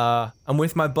and I'm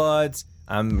with my buds.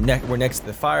 We're next to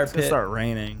the fire It's gonna pit. start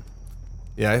raining.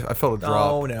 Yeah, I felt a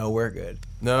drop. Oh no, we're good.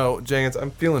 No, Jenkins,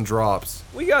 I'm feeling drops.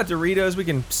 We got Doritos. We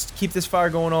can keep this fire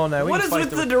going all night. We What can is fight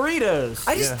with the Doritos?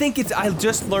 I just think it's. I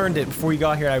just learned it before you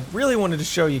got here. I really wanted to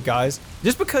show you guys.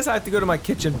 Just because I have to go to my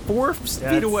kitchen 4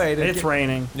 feet away. To It's get,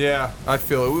 raining. Yeah, I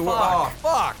feel it. Fuck. Oh,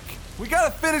 fuck. We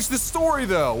gotta finish this story,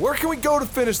 though. Where can we go to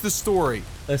finish this story?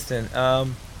 Listen,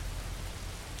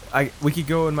 we could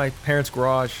go in my parents'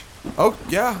 garage. Oh,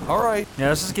 yeah, all right. Yeah,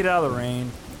 let's just get out of the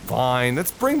rain. Fine.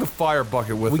 Let's bring the fire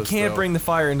bucket with We us, can't though. bring the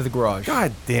fire into the garage.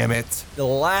 God damn it. The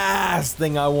last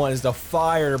thing I want is the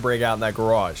fire to break out in that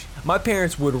garage. My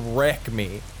parents would wreck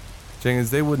me. Jenkins,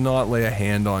 they would not lay a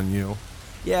hand on you.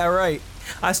 Yeah, right.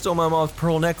 I stole my mom's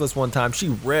pearl necklace one time. She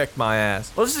wrecked my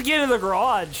ass. Let's just get in the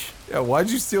garage. Yeah, why'd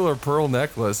you steal her pearl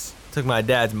necklace? Took my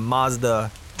dad's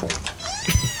Mazda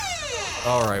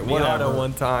All right, Miata whatever.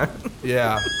 one time.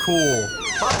 Yeah, cool.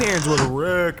 My parents would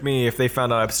wreck me if they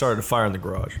found out I started a fire in the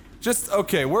garage. Just,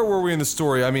 okay, where were we in the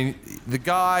story? I mean, the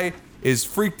guy is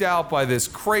freaked out by this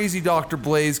crazy Dr.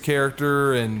 Blaze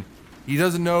character, and he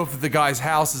doesn't know if the guy's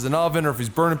house is an oven or if he's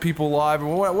burning people alive.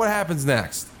 And what happens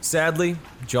next? Sadly,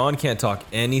 John can't talk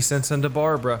any sense into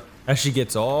Barbara as she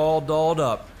gets all dolled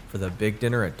up for the big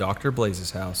dinner at Dr.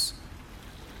 Blaze's house.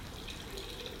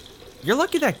 You're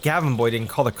lucky that Gavin boy didn't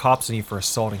call the cops on you for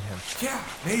assaulting him. Yeah,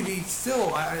 maybe.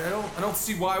 Still, I don't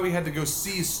see why we had to go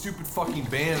see his stupid fucking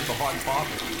band at the Hot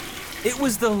Topic. It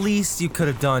was the least you could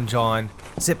have done, John.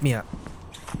 Zip me up.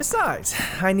 Besides,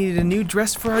 I needed a new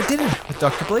dress for our dinner with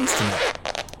Dr. Blaze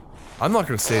tonight. I'm not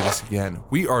gonna say this again.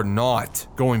 We are not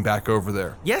going back over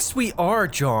there. Yes, we are,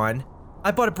 John.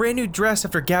 I bought a brand new dress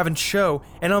after Gavin's show,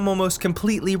 and I'm almost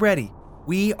completely ready.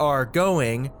 We are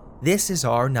going. This is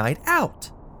our night out.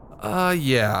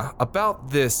 Yeah,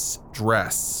 about this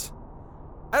dress.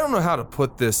 I don't know how to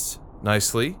put this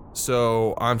nicely,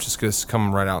 so I'm just gonna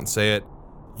come right out and say it.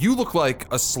 You look like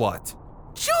a slut.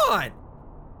 John!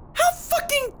 How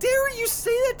fucking dare you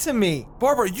say that to me?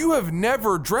 Barbara, you have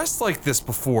never dressed like this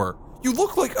before. You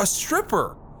look like a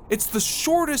stripper. It's the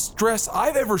shortest dress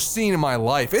I've ever seen in my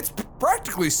life. It's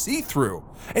practically see-through.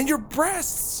 And your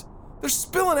breasts, they're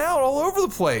spilling out all over the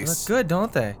place. Look good,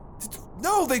 don't they?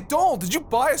 No, they don't. Did you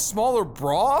buy a smaller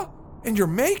bra? And your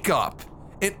makeup.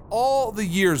 In all the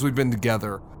years we've been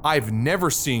together, I've never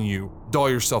seen you doll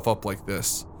yourself up like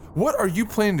this. What are you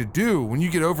planning to do when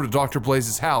you get over to Dr.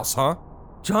 Blaze's house, huh?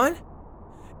 John,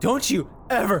 don't you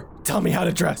ever tell me how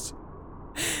to dress.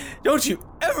 Don't you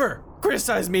ever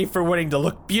criticize me for wanting to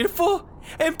look beautiful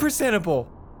and presentable.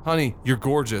 Honey, you're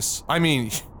gorgeous. I mean,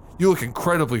 you look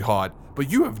incredibly hot,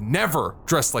 but you have never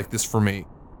dressed like this for me.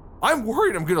 I'm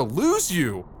worried I'm gonna lose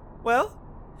you. Well,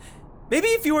 maybe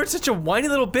if you weren't such a whiny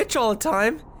little bitch all the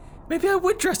time, maybe I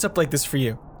would dress up like this for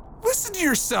you. Listen to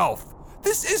yourself.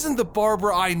 This isn't the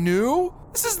Barbara I knew.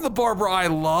 This isn't the Barbara I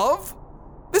love.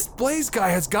 This Blaze guy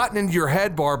has gotten into your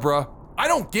head, Barbara. I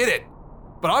don't get it,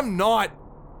 but I'm not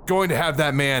going to have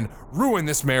that man ruin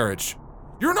this marriage.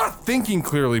 You're not thinking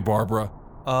clearly, Barbara.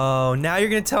 Oh, now you're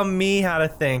gonna tell me how to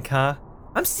think, huh?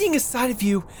 I'm seeing a side of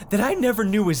you that I never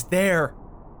knew was there.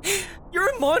 You're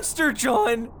a monster,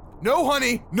 John. No,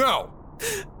 honey, no.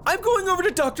 I'm going over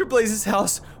to Dr. Blaze's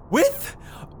house with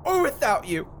or without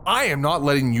you. I am not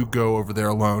letting you go over there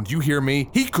alone. Do you hear me?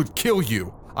 He could kill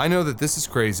you. I know that this is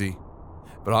crazy,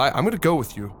 but I'm gonna go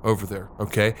with you over there,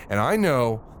 okay? And I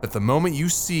know that the moment you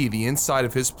see the inside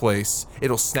of his place,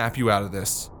 it'll snap you out of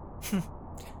this.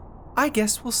 I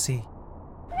guess we'll see.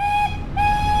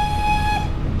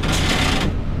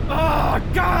 Oh,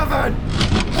 Gavin!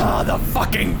 Oh, the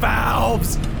fucking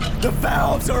valves! The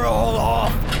valves are all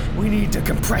off! We need to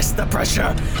compress the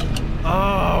pressure.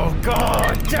 Oh,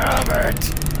 god damn it!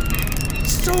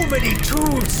 So many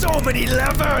tubes, so many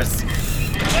levers!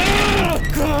 Oh,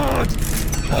 god!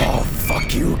 Oh,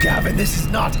 fuck you, Gavin. This is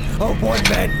not a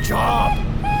one-man job!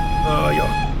 Oh,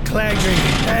 you're clanging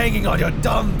and banging on your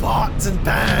dumb pots and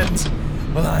pans.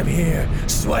 Well, I'm here,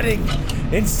 sweating,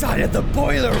 inside of the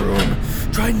boiler room,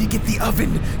 trying to get the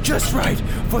oven just right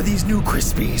for these new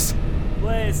Crispies.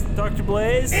 Blaze, Dr.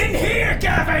 Blaze? In here,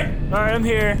 Gavin! Alright, I'm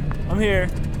here.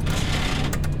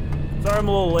 Sorry I'm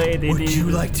a little late. Would you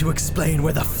like to explain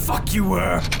where the fuck you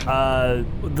were?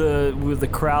 The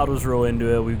crowd was real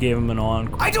into it. We gave him an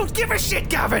encore. I don't give a shit,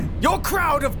 Gavin! Your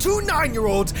crowd of 2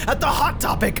 9-year-olds at the Hot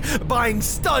Topic buying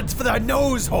studs for their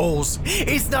nose holes.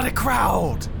 It's not a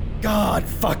crowd. God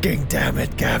fucking damn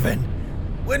it, Gavin.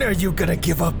 When are you gonna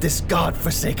give up this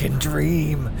godforsaken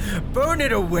dream? Burn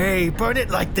it away, burn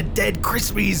it like the dead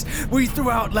Crispies we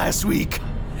threw out last week.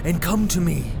 And come to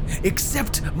me,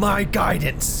 accept my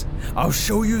guidance. I'll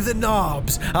show you the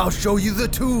knobs, I'll show you the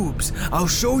tubes, I'll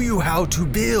show you how to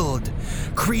build.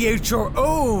 Create your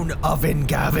own oven,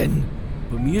 Gavin.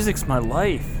 But music's my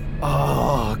life.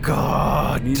 Oh,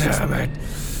 god damn it.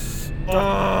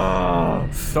 Oh,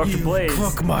 Dr. you Blaze.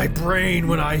 cook my brain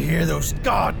when I hear those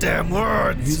goddamn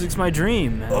words. Music's my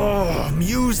dream, man. Oh,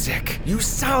 music. You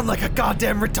sound like a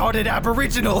goddamn retarded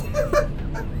aboriginal.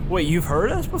 Wait, you've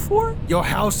heard us before? Your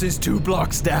house is 2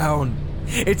 blocks down.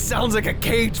 It sounds like a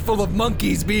cage full of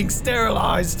monkeys being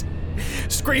sterilized,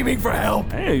 screaming for help. I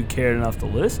didn't know you cared enough to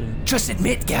listen. Just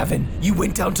admit, Gavin, you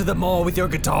went down to the mall with your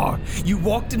guitar. You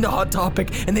walked into Hot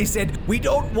Topic and they said, "We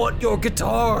don't want your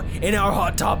guitar in our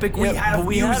Hot Topic. We have but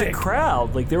we music." had a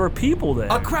crowd. Like, there were people there.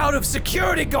 A crowd of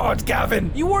security guards,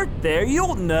 Gavin. You weren't there. You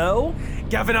don't know.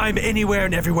 Gavin, I'm anywhere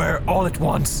and everywhere all at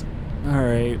once. All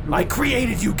right. I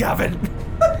created you, Gavin.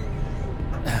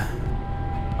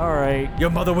 All right.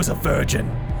 Your mother was a virgin.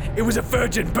 It was a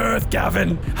virgin birth,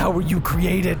 Gavin. How were you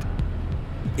created?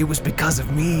 It was because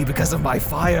of me, because of my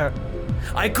fire.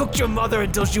 I cooked your mother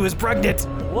until she was pregnant.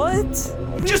 What?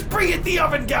 Just preheat the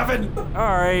oven, Gavin.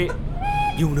 All right.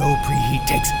 You know preheat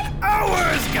takes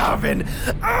hours, Gavin.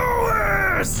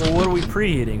 Hours. Well, what are we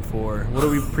preheating for? What are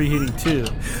we preheating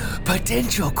to?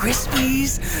 Potential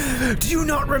Crispies. Do you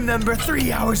not remember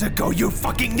 3 hours ago, you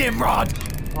fucking Nimrod?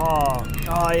 Oh,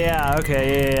 yeah,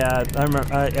 okay, yeah. I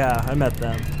remember, I met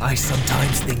them. I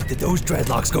sometimes think that those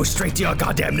dreadlocks go straight to your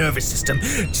goddamn nervous system,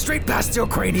 straight past your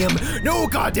cranium. No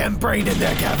goddamn brain in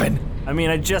there, Gavin. I mean,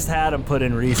 I just had them put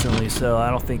in recently, so I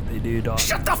don't think they do, dog.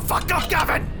 Shut the fuck up,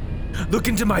 Gavin! Look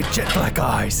into my jet black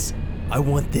eyes. I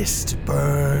want this to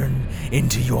burn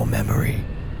into your memory.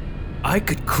 I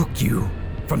could cook you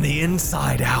from the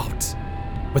inside out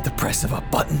with the press of a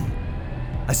button.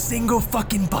 A single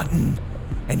fucking button.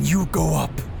 And you go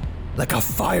up like a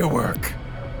firework.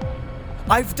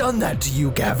 I've done that to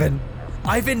you, Gavin.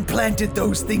 I've implanted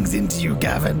those things into you,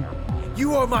 Gavin.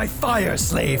 You are my fire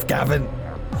slave, Gavin.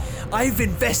 I've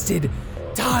invested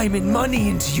time and money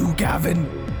into you, Gavin.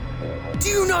 Do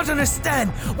you not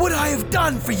understand what I have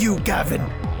done for you, Gavin?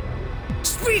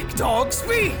 Speak, dog,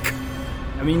 speak!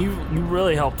 I mean, you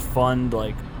really helped fund,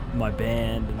 like, my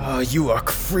band. And You are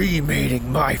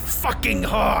cremating my fucking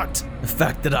heart. The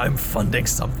fact that I'm funding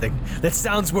something that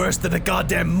sounds worse than a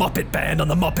goddamn Muppet band on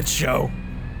the Muppet Show.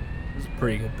 it's a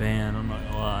pretty good band, I'm not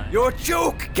gonna lie. You're a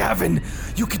joke, Gavin.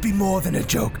 You could be more than a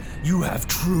joke. You have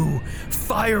true,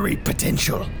 fiery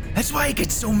potential. That's why I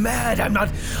get so mad. I'm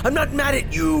not mad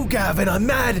at you, Gavin. I'm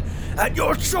mad at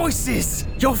your choices,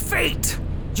 your fate.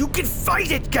 You can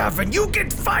fight it, Gavin. You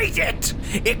can fight it.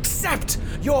 Accept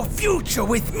your future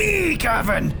with me,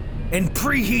 Gavin, and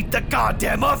preheat the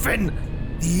goddamn oven.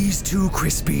 These 2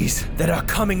 Crispies that are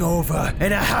coming over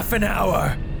in a half an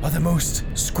hour are the most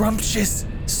scrumptious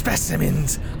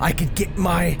specimens I could get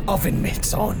my oven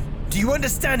mitts on. Do you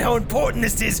understand how important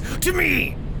this is to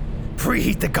me?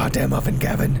 Preheat the goddamn oven,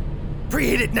 Gavin.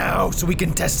 Preheat it now so we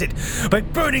can test it by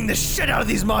burning the shit out of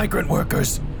these migrant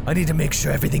workers. I need to make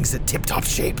sure everything's in tip-top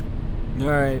shape.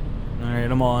 Alright,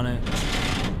 I'm on it.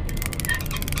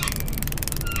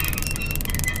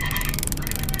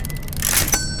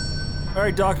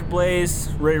 Alright, Dr. Blaze,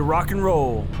 ready to rock and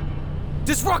roll.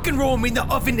 Does rock and roll mean the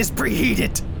oven is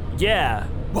preheated? Yeah.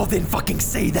 Well then fucking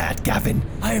say that, Gavin.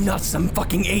 I am not some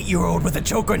fucking 8-year-old with a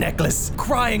choker necklace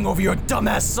crying over your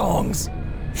dumbass songs.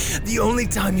 The only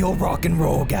time you'll rock and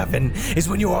roll, Gavin, is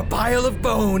when you're a pile of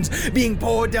bones being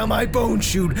poured down my bone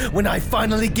chute when I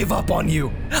finally give up on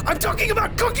you. I'm talking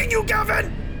about cooking you,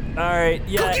 Gavin! Alright,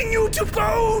 yeah. Cooking you to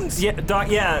bones! Yeah, Doc,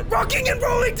 yeah. Rocking and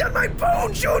rolling down my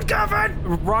bone chute, Gavin!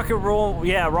 Rock and roll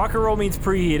means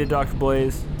preheated, Dr.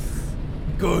 Blaze.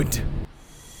 Good.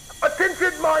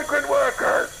 Attention migrant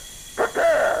workers!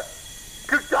 Prepare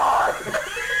to die!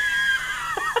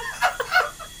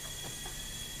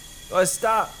 Oh,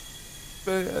 stop.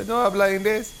 No habla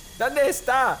inglés. ¿Dónde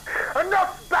está?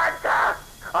 Enough banter!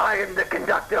 I am the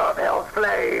conductor of Hell's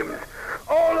Flames!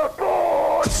 All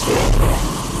aboard!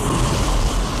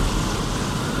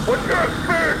 What you're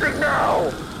experiencing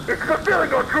now is fulfilling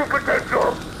your true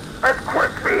potential as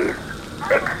Crispies!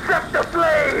 Accept the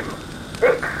flame!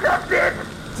 Accept it!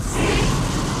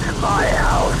 My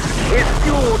house is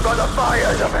fueled by the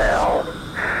fires of hell!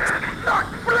 Suck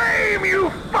flame, you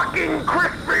fucking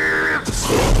Crispies!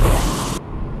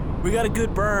 We got a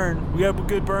good burn. We got a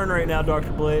good burn right now,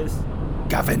 Dr. Blaze.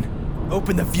 Gavin,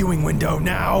 open the viewing window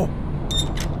now.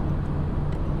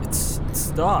 It's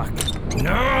stuck.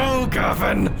 No,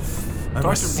 Gavin. I Dr.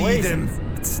 must see Blaze, them.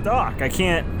 it's stuck. I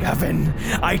can't. Gavin,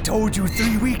 I told you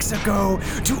 3 weeks ago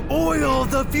to oil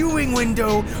the viewing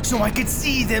window so I could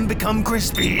see them become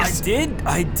Crispies.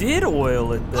 I did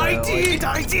oil it though. I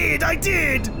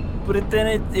did. But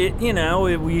then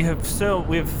we have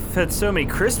had so many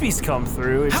Crispies come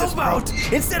through. It's How just about,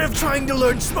 instead of trying to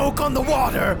learn smoke on the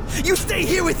water, you stay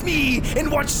here with me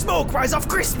and watch smoke rise off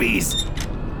Crispies?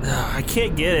 I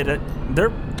can't get it.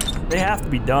 They have to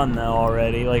be done though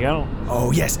already. Like I don't.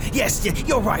 Oh, yes,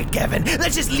 you're right, Gavin.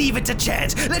 Let's just leave it to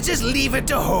chance. Let's just leave it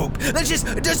to hope. Let's just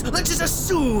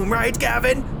assume, right,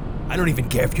 Gavin? I don't even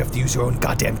care if you have to use your own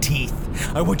goddamn teeth.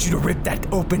 I want you to rip that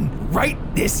open right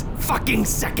this fucking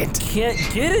second. Can't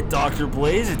get it, Dr.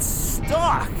 Blaze. It's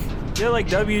stuck. You got like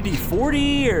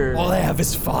WD-40 or. All I have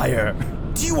is fire.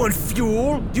 Do you want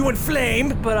fuel? Do you want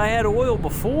flame? But I had oil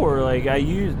before. Like I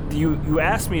used you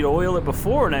asked me to oil it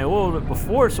before, and I oiled it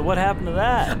before. So what happened to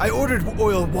that? I ordered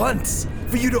oil once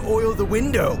for you to oil the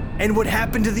window. And what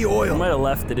happened to the I oil? might have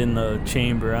left it in the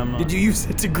chamber. I'm not. Did you use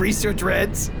it to grease your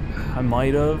dreads? I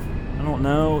might have. I don't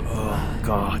know. Oh,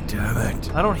 god damn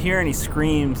it. I don't hear any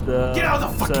screams though. Get out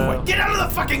of the fucking way! Get out of the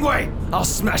fucking way! I'll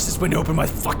smash this window open my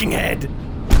fucking head.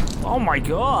 Oh my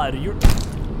god, you're.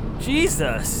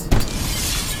 Jesus.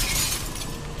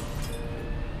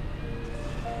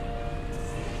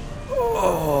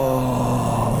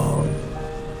 Oh,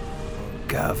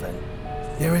 Gavin.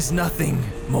 There is nothing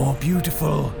more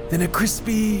beautiful than a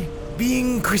crispy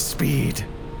being crispied.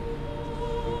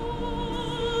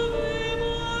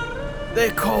 They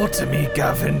call to me,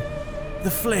 Gavin. The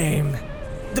flame.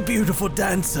 The beautiful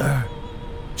dancer.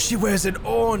 She wears an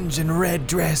orange and red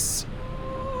dress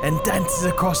and dances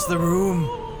across the room.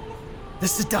 The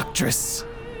seductress.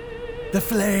 The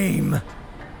flame.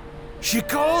 She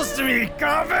calls to me,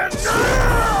 Gavin!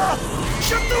 Ah!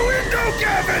 Shut the window,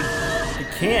 Gavin! You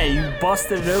can't. You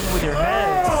busted it open with your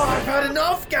head. Oh, I've had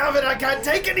enough, Gavin. I can't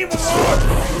take any more.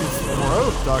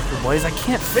 broke, Dr. Blaze. I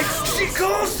can't fix this. She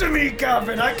calls to me,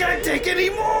 Gavin. I can't take any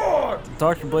more.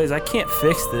 Dr. Blaze, I can't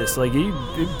fix this. Like, you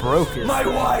broke it. My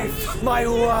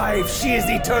wife, she is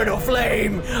the eternal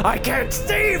flame. I can't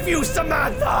save you,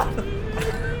 Samantha.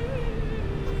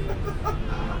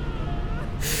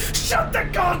 Shut the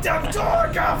goddamn door,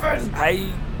 Gavin.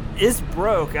 It's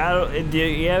broke. Do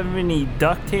you have any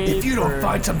duct tape? If you don't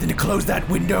find something to close that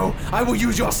window, I will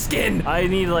use your skin. I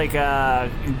need like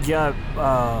I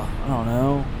don't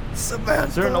know. Samantha.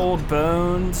 Is there an old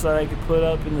bones that I could put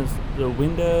up in the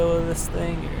window of this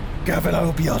thing? Or? Gavin, I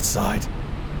will be outside.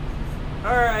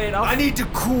 All right, I need to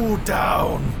cool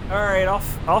down. All right,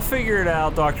 I'll figure it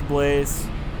out, Dr. Blaze.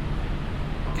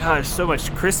 God, there's so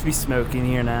much crispy smoke in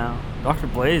here now. Dr.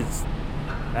 Blaze is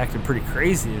acting pretty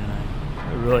crazy tonight.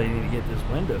 I really need to get this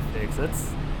window fixed.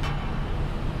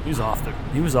 He was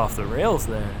off the rails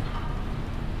there.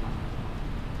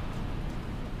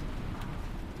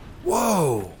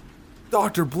 Whoa!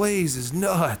 Dr. Blaze is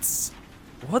nuts.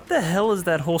 What the hell is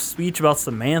that whole speech about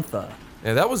Samantha?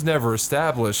 Yeah, that was never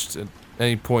established at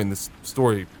any point in this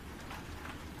story.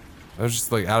 That was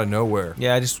just like out of nowhere.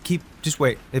 Yeah, just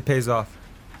wait. It pays off.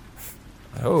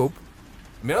 I hope.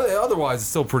 I mean, otherwise it's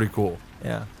still pretty cool.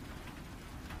 Yeah.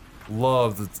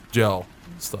 Love the gel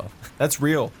stuff. That's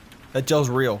real. That gel's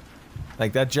real.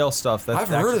 Like that gel stuff. I've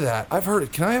heard of that. I've heard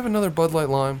it. Can I have another Bud Light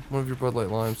Lime? One of your Bud Light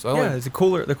Limes. It's a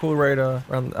cooler. The cooler right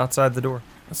around outside the door.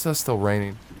 It's still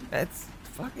raining. That's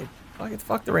fuck it.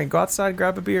 Fuck the rain. Go outside,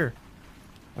 grab a beer.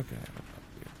 Okay.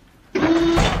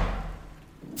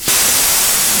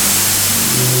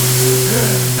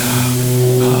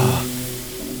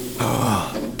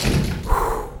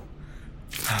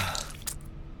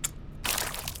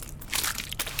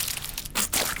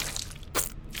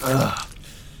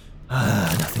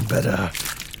 Nothing better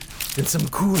than some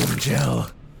cooling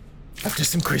gel after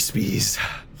some Crispies.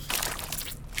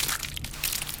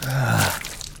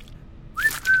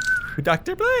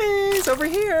 Dr. Blaze, over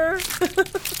here.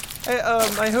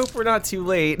 I hope we're not too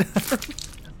late.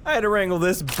 I had to wrangle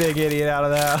this big idiot out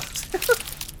of the house.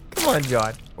 Come on,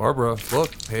 John. Barbara,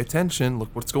 look, pay attention. Look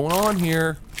what's going on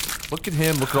here. Look at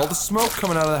him. Look at all the smoke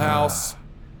coming out of the house.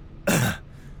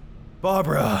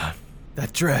 Barbara,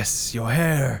 that dress, your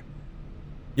hair,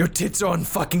 your tits are on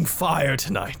fucking fire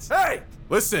tonight. Hey,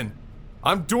 listen.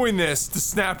 I'm doing this to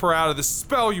snap her out of the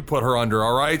spell you put her under,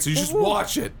 all right? So you just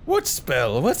watch it. What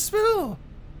spell? What spell?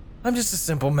 I'm just a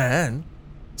simple man.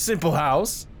 Simple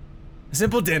house.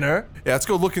 Simple dinner. Yeah, let's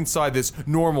go look inside this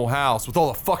normal house with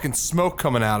all the fucking smoke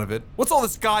coming out of it. What's all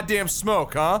this goddamn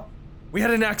smoke, huh? We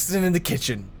had an accident in the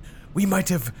kitchen. We might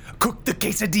have cooked the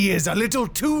quesadillas a little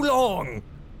too long.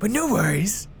 But no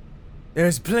worries.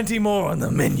 There's plenty more on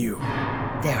the menu.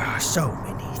 There are so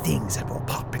many things that will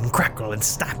pop and crackle and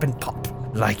snap and pop.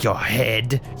 Like your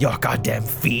head, your goddamn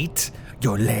feet,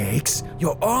 your legs,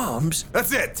 your arms.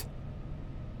 That's it.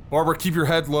 Barbara, keep your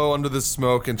head low under the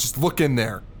smoke and just look in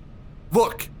there.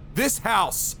 Look, this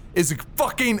house is a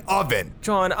fucking oven.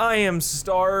 John, I am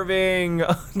starving.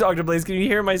 Dr. Blaze, can you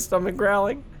hear my stomach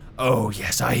growling? Oh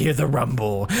yes, I hear the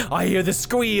rumble. I hear the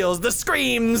squeals, the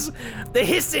screams, the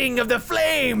hissing of the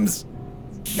flames.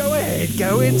 Go ahead,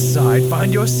 go inside,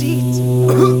 find your seat.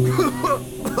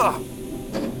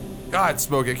 God,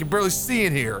 Smokey, I can barely see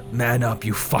in here. Man up,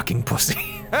 you fucking pussy.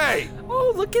 Hey!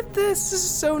 Oh, look at this. This is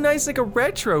so nice, like a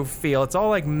retro feel. It's all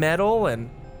like metal and...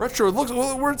 Retro, it looks,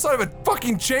 we're inside of a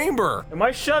fucking chamber. Am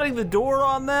I shutting the door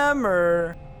on them,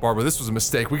 or...? Barbara, this was a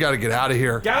mistake. We gotta get out of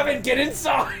here. Gavin, get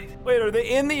inside. Wait, are they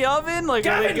in the oven? Like,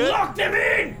 are they Gavin, good? lock them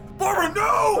in. Barbara, no!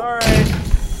 All right.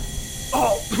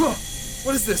 Oh,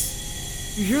 what is this?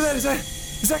 You hear that? Is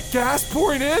that gas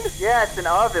pouring in? Yeah, it's an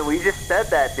oven. We just said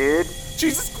that, dude.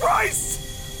 Jesus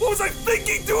Christ! What was I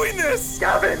thinking doing this?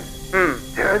 Gavin,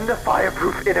 turn the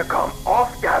fireproof intercom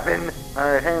off, Gavin.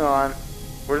 Alright, hang on.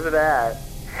 Where's it at?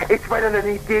 It's right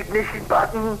underneath the ignition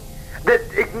button. The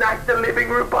ignite the living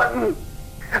room button.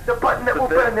 The button that will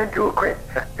burn them to a crisp.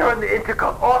 Turn the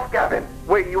intercom off, Gavin.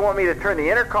 Wait, you want me to turn the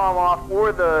intercom off, or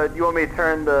you want me to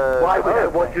turn the... Why would I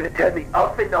want you to turn the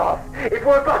oven off? If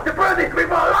we're about to burn these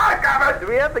people alive, Gavin! Do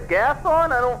we have the as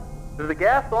on? Is the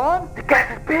gas on? The gas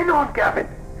has been on, Gavin.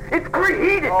 It's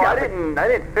preheated, Oh, Gavin. I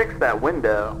didn't fix that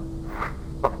window.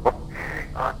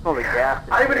 Oh, the gas.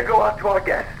 I'm gonna go out to our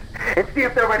guests and see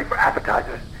if they're ready for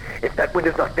appetizers. If that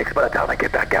window's not fixed by the time I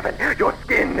get back, Gavin, your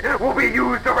skin will be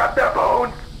used to wrap their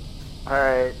bones.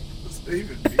 Alright.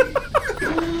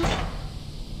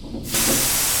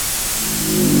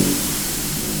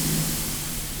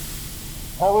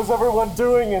 How is everyone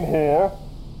doing in here?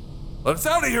 Let us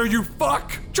out of here, you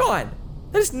fuck! John,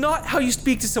 That is not how you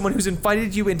speak to someone who's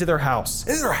invited you into their house.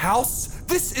 In their house?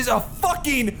 This is a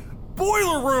fucking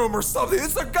boiler room or something.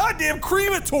 It's a goddamn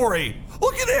crematory.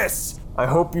 Look at this. I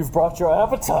hope you've brought your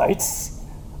appetites.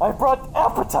 I brought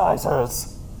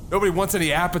appetizers. Nobody wants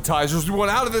any appetizers. We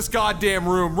want out of this goddamn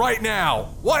room right now.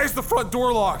 Why is the front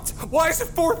door locked? Why is it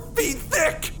 4 feet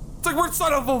thick? It's like we're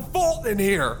inside of a vault in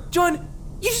here. John,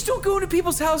 you just don't go into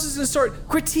people's houses and start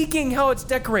critiquing how it's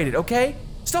decorated, okay?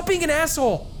 Stop being an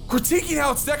asshole. Critiquing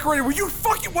how it's decorated? Will you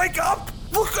fucking wake up?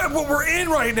 Look at what we're in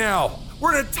right now.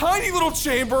 We're in a tiny little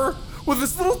chamber with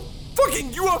this little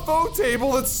fucking UFO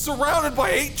table that's surrounded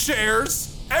by 8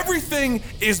 chairs. Everything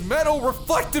is metal,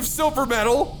 reflective silver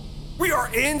metal. We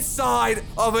are inside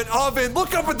of an oven.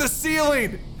 Look up at the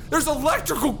ceiling. There's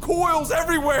electrical coils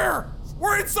everywhere.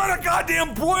 We're inside a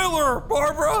goddamn broiler,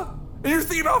 Barbara. And you're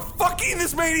thinking about fucking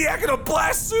this maniac in a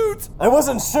blast suit? I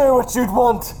wasn't sure what you'd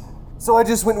want, so I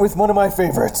just went with one of my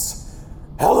favorites.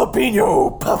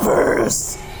 Jalapeno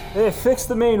peppers. Hey, fix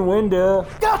the main window.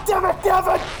 God damn it,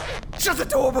 Gavin! Shut the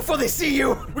door before they see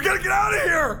you! We gotta get out of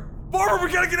here! Barbara,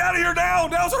 we gotta get out of here now!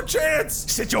 Now's our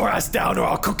chance! Sit your ass down or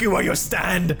I'll cook you where you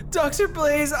stand! Dr.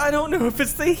 Blaze, I don't know if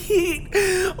it's the heat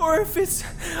or if it's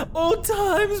old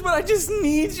times, but I just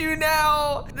need you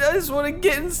now. I just want to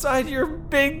get inside your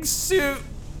big suit.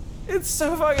 It's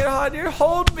so fucking hot here.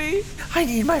 Hold me. I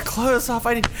need my clothes off.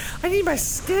 I need my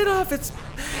skin off. It's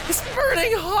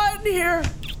burning hot in here.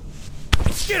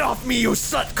 Get off me, you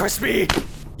slut, Crispy!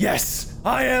 Yes,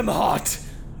 I am hot.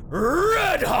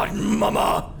 Red hot,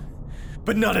 mama!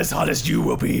 But not as hot as you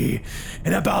will be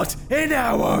in about an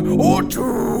hour or 2.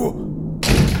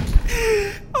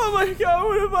 Oh my god,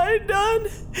 what have I done?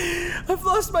 I've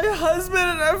lost my husband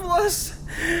and I've lost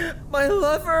my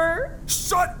lover.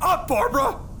 Shut up,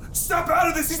 Barbara! Step out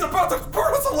of this! He's about to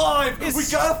burn us alive! We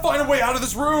gotta find a way out of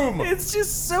this room! It's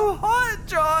just so hot,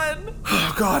 John!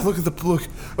 Oh god, look at the look.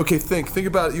 Okay, think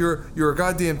about it. You're a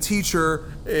goddamn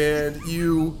teacher and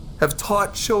you have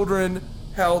taught children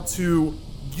how to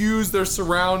use their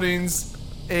surroundings,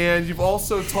 and you've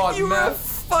also taught You were a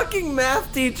math. fucking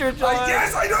math teacher, John.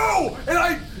 Yes, I know! And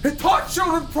I taught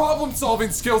children problem-solving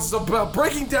skills. It's about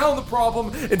breaking down the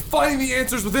problem and finding the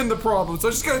answers within the problem. So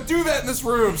I just gotta do that in this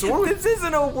room. So what This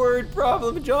isn't a word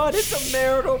problem, John. It's a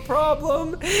marital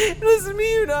problem. Listen,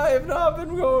 me and I have not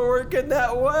been working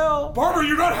that well. Barbara,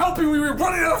 you're not helping me. We're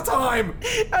running out of time.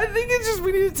 I think it's just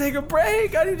we need to take a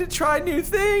break. I need to try new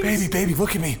things. Baby,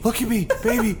 look at me. Look at me.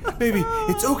 Baby.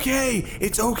 It's okay.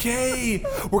 It's okay.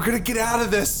 We're gonna get out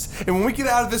of this. And when we get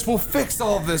out of this, we'll fix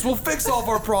all of this. We'll fix all of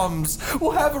our problems.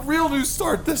 We'll have a real new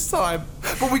start this time.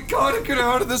 But we gotta get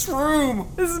out of this room.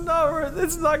 It's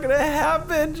not gonna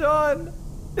happen, John.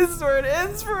 This is where it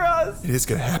ends for us. It is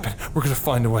gonna happen. We're gonna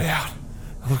find a way out.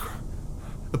 Look,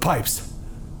 the pipes.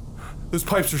 Those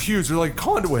pipes are huge. They're like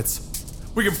conduits.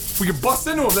 We can bust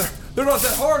into them. They're not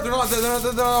that hard. They're not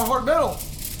hard metal.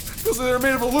 Feels like they're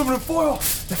made of aluminum foil.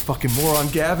 That fucking moron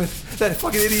Gavin. That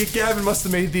fucking idiot Gavin must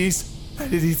have made these.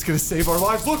 That idiot's gonna save our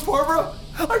lives. Look, Barbara.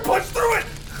 I punched through it.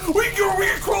 We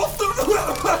can crawl through the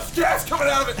gas coming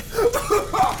out of it.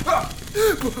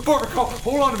 Barbara,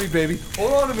 hold on to me, baby.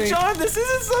 Hold on to me. John, this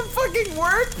isn't some fucking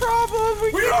word problem.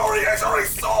 We already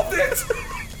solved it.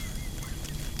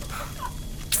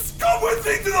 Just come with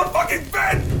me to the fucking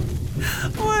bed.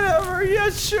 Whatever. Yeah,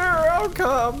 sure. I'll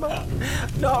come.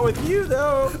 Not with you,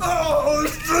 though. Oh,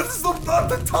 this is not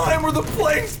the time or the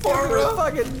place, Barbara.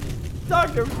 Fucking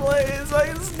Dr. Blaze.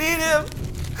 I just need him.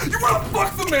 You wanna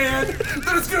fuck the man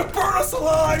that is gonna burn us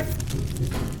alive?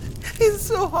 He's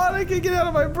so hot I can't get out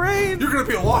of my brain. You're gonna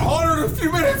be a lot hotter in a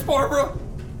few minutes, Barbara.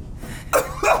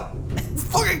 It's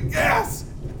fucking gas.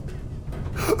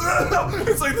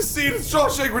 It's like the scene in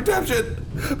Shawshank Redemption,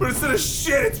 but instead of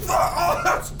shit,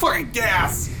 it's fucking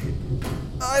gas.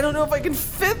 I don't know if I can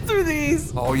fit through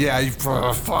these. Oh yeah,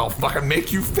 I'll fucking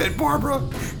make you fit, Barbara.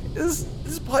 This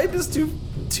pipe is too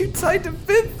tight to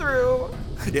fit through.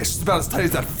 Yeah, it's just about as tight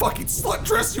as that fucking slut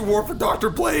dress you wore for Dr.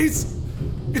 Blaze.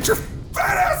 Get your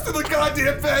fat ass to the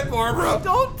goddamn bed, Barbara.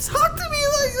 Don't talk to me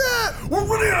like that. We're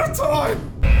running out of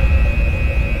time.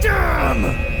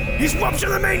 Damn! He's ruptured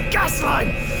the main gas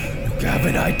line!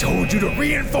 Gavin, I told you to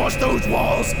reinforce those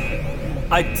walls!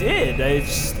 I did.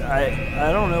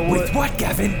 I don't know what. With what,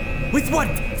 Gavin? With what?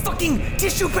 Fucking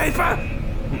tissue paper?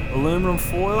 Aluminum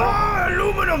foil?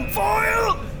 Aluminum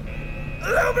foil?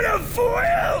 Aluminum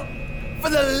foil? For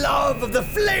the love of the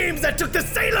flames that took the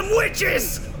Salem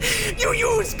witches! You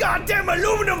used goddamn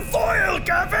aluminum foil,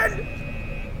 Gavin!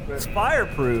 It's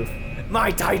fireproof.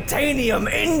 My titanium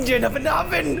engine of an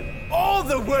oven! All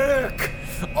the work!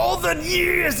 All the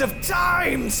years of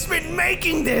time spent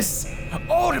making this!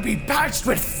 all to be patched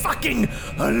with fucking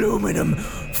aluminum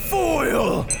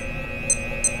foil.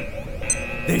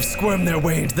 They've squirmed their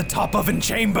way into the top oven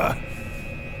chamber.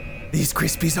 These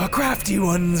Crispies are crafty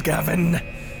ones, Gavin.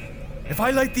 If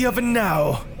I light the oven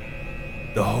now,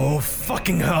 the whole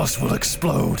fucking house will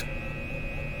explode.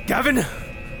 Gavin,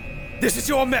 this is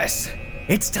your mess.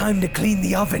 It's time to clean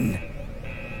the oven.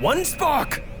 One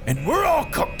spark, and we're all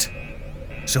cooked.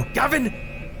 So, Gavin,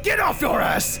 get off your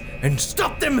ass and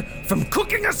stop them from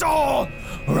cooking us all,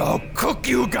 or I'll cook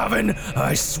you, Gavin.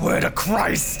 I swear to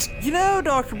Christ. You know,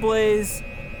 Dr. Blaze,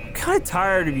 I'm kind of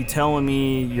tired of you telling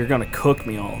me you're gonna cook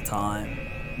me all the time.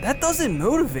 That doesn't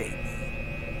motivate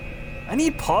me. I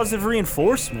need positive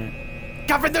reinforcement.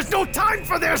 Gavin, there's no time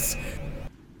for this.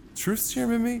 Truth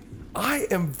serum in me? I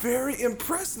am very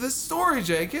impressed with this story,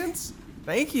 Jenkins.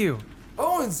 Thank you.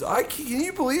 Owens, can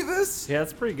you believe this? Yeah,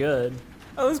 it's pretty good.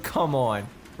 Owens, come on.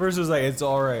 First it was like, it's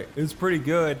alright. It's pretty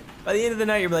good. By the end of the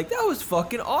night, you're like, that was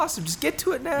fucking awesome. Just get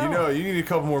to it now. You know, you need a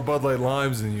couple more Bud Light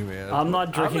Limes in you, man. I'm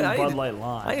not drinking I need Bud to- Light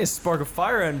Lime. I need to spark a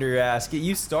fire under your ass. Get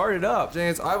you started up.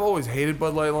 Jenkins, I've always hated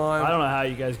Bud Light Lime. I don't know how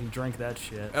you guys can drink that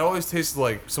shit. It always tasted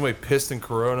like somebody pissed in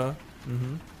Corona.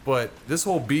 Mm-hmm. But this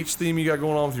whole beach theme you got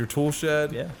going on with your tool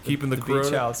shed, Yeah. keeping the beach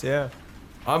Corona. house, yeah.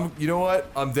 You know what?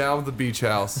 I'm down with the beach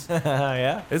house.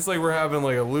 Yeah. It's like we're having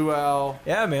like a luau.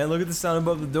 Yeah, man. Look at the sign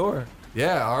above the door.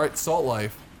 Yeah, all right, Salt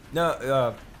Life.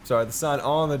 No, sorry, the sign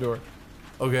on the door.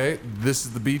 Okay, this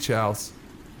is the beach house.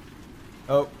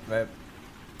 Oh, right.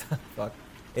 Fuck.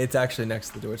 It's actually next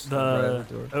to the door. It's right The at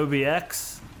the door.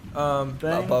 OBX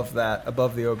thing? Above that,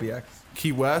 above the OBX.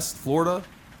 Key West, Florida.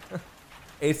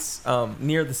 It's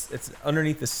near the. It's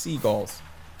underneath the seagulls.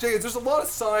 Jenkins, there's a lot of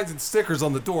signs and stickers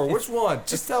on the door. Which one?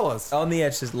 Just tell us. On the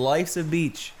edge says "Life's a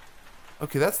Beach."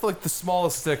 Okay, that's like the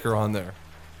smallest sticker on there.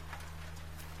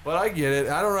 But I get it.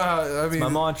 I don't know how. I mean, My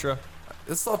mantra.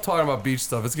 let's stop talking about beach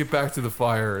stuff. Let's get back to the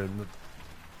fire and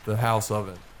the house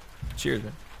oven. Cheers,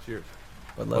 man. Cheers.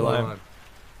 Bud Bud Light Light Lime. Lime.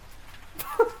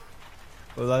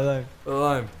 Bud Light Lime. Bud Light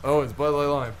Lime. Owens, Bud Light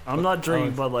Lime. I'm not drinking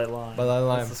Owens. Bud Light Lime. Bud Light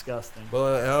Lime. That's disgusting.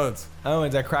 Bud Light Owens.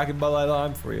 Owens, I cracking Bud Light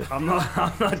Lime for you. I'm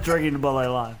not drinking Bud Light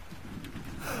Lime.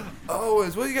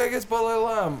 Owens, what do you got against Bud Light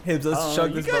Lime? Hibbs, let's chug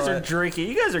You this guys Bud are Light. drinking.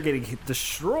 You guys are getting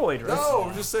destroyed right No, now.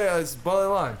 I'm just saying it's Bud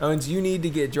Light Lime. Owens, you need to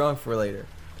get drunk for later.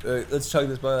 Let's chug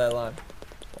this Bud Light Lime.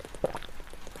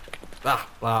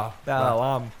 Wow. Bud Light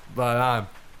Lime. Bud Lime.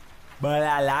 Bud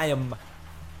Light Lime.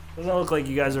 Doesn't look like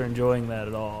you guys are enjoying that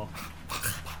at all.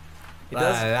 It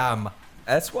does. Bud Lime.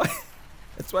 That's why.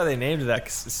 That's why they named it that.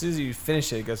 Cause as soon as you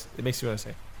finish it, it makes you want to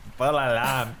say Bud Light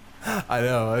Lime. I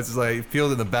know. It's just like it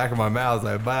feels in the back of my mouth. It's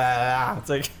like Bud Lime. It's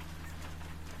like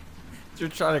you're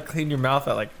trying to clean your mouth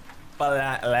out, like Bud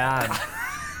Light Lime.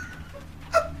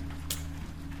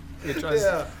 You're trying Yeah.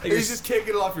 to, like, He's just kicking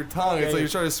it off your tongue. It's like you're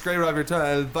trying to scrape it off your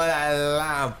tongue. Bud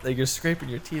Lime. like you're scraping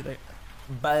your teeth, like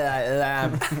Bud Light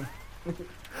Lime.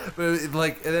 But and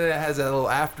then it has that little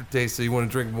aftertaste, so you want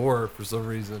to drink more for some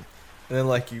reason. And then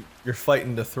like you're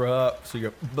fighting to throw up, so you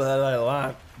go Bud Light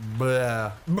Lime.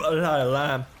 But Bud Light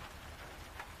Lime.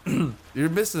 you're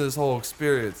missing this whole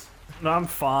experience. No, I'm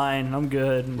fine. I'm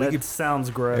good. That sounds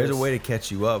gross. There's a way to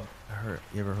catch you up.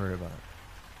 You ever heard about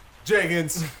it?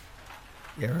 Jenkins.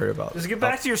 You ever heard about Just get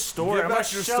back to your story. Get I'm back not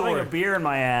to your shoving story. a beer in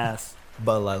my ass.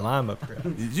 Bud Light Lime up here?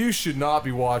 You should not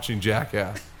be watching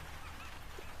Jackass.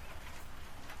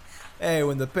 Hey,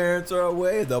 when the parents are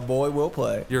away, the boy will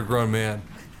play. You're a grown man.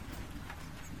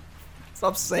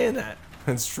 Stop saying that.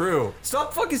 It's true.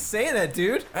 Stop fucking saying that,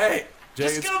 dude. Hey,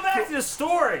 Jenkins. Just go back to the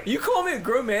story. You call me a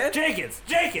grown man? Jenkins.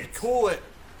 Cool it.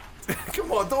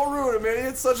 Come on, don't ruin it, man.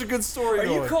 It's such a good story. Are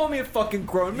you calling me a fucking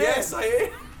grown man? Yes, I am.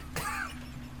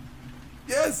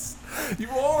 Yes, you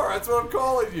are. That's what I'm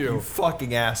calling you. You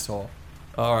fucking asshole.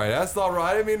 All right, that's not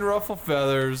right. I didn't mean to ruffle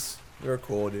feathers. You're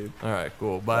cool, dude. All right,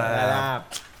 cool. Bye.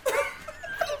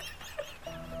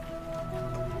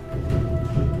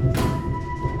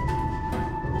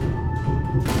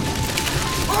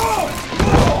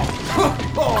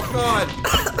 Oh God!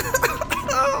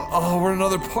 Oh, we're in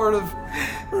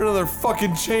another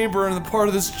fucking chamber in the part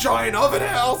of this giant oven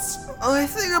house. Oh, I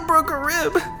think I broke a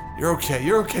rib. You're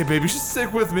okay, baby. Just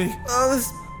stick with me.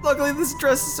 Oh, luckily this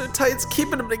dress is so tight, it's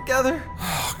keeping them together.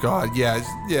 Oh God, yeah,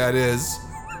 it is.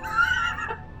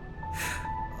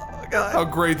 Oh God. How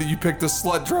great that you picked a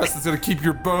slut dress that's gonna keep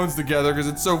your bones together because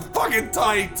it's so fucking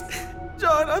tight.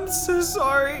 John, I'm so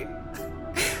sorry.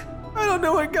 I don't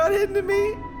know what got into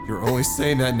me. You're only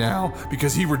saying that now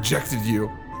because he rejected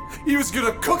you. He was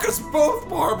gonna cook us both,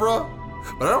 Barbara.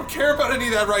 But I don't care about any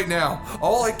of that right now.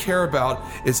 All I care about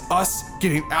is us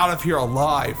getting out of here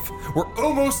alive. We're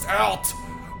almost out.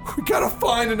 We gotta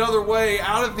find another way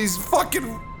out of these fucking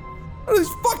rooms,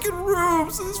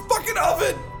 this fucking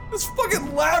oven, this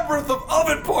fucking labyrinth of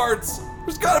oven parts.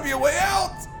 There's gotta be a way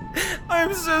out.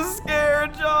 I'm so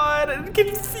scared, John, and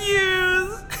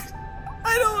confused.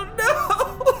 I don't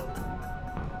know.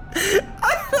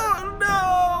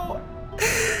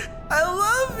 I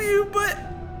love you, but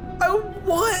I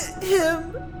want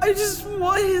him. I just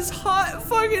want his hot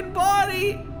fucking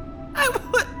body. I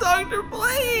want Dr.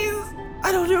 Blaze.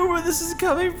 I don't know where this is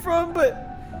coming from, but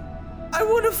I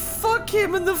want to fuck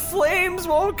him in the flames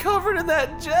while I'm covered in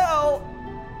that gel.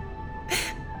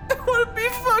 I want to be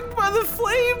fucked by the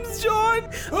flames, John.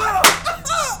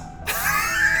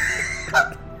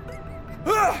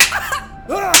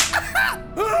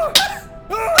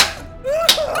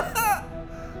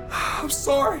 I'm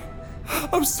sorry.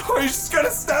 You just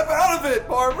gotta snap out of it,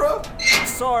 Barbara.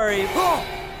 Sorry, Oh,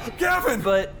 Gavin.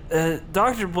 but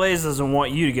Dr. Blaze doesn't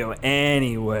want you to go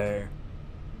anywhere.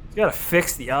 He's gotta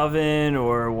fix the oven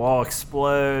or we'll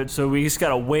explode, so we just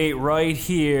gotta wait right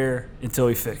here until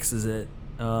he fixes it.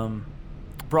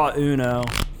 Brought Uno.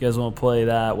 You guys want to play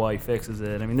that while he fixes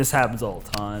it? I mean, this happens all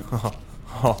the time.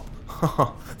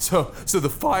 So the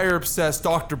fire-obsessed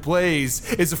Dr.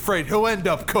 Blaze is afraid he'll end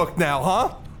up cooked now,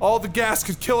 huh? All the gas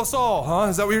could kill us all, huh?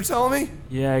 Is that what you're telling me?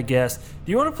 Yeah, I guess.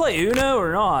 Do you want to play Uno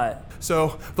or not?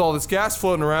 So, with all this gas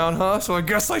floating around, huh? So I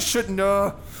guess I shouldn't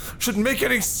make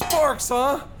any sparks,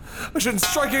 huh? I shouldn't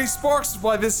strike any sparks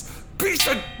by this piece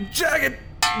of jagged,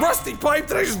 rusty pipe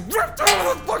that I just ripped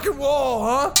out of the fucking wall,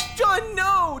 huh? John,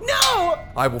 no!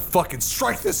 I will fucking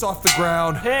strike this off the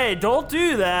ground. Hey, don't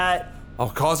do that. I'll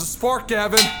cause a spark,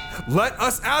 Gavin. Let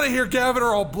us out of here, Gavin,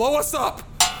 or I'll blow us up.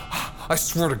 I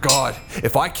swear to God,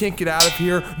 if I can't get out of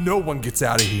here, no one gets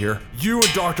out of here. You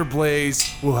and Dr.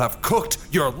 Blaze will have cooked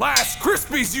your last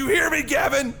Crispies, you hear me,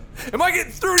 Gavin? Am I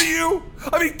getting through to you?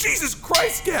 I mean, Jesus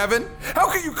Christ, Gavin. How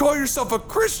can you call yourself a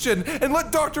Christian and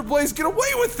let Dr. Blaze get away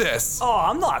with this? Oh,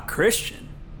 I'm not Christian.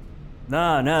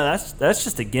 No, that's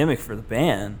just a gimmick for the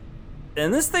band.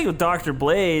 And this thing with Dr.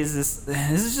 Blaze, this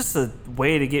is just a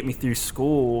way to get me through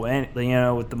school and,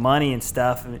 with the money and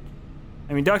stuff.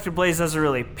 I mean, Dr. Blaze doesn't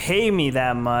really pay me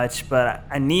that much, but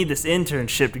I need this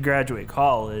internship to graduate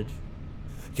college.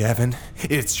 Gavin,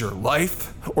 it's your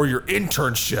life or your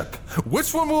internship.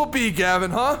 Which one will it be,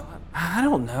 Gavin, huh? I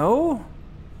don't know.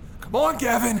 Come on,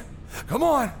 Gavin. Come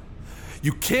on.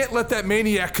 You can't let that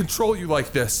maniac control you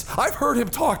like this. I've heard him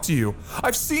talk to you.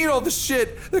 I've seen all the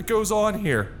shit that goes on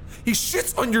here. He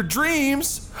shits on your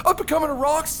dreams of becoming a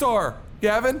rock star,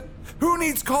 Gavin. Who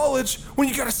needs college when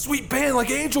you got a sweet band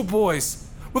like Angel Boys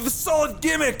with a solid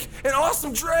gimmick and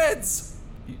awesome dreads?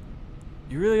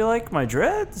 You really like my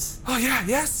dreads? Oh yeah,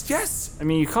 yes. I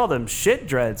mean, you called them shit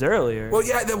dreads earlier. Well,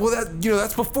 yeah,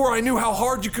 that's before I knew how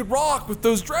hard you could rock with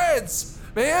those dreads,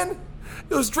 man.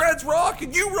 Those dreads rock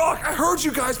and you rock. I heard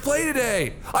you guys play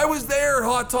today. I was there at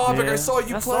Hot Topic. Yeah, I saw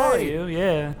you play. Saw you,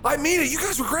 yeah. I mean it. You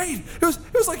guys were great. It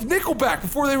was like Nickelback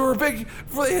before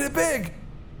they hit it big.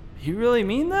 You really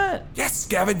mean that? Yes,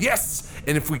 Gavin, yes.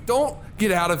 And if we don't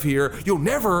get out of here, you'll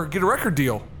never get a record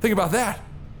deal. Think about that.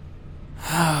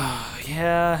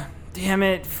 Yeah, damn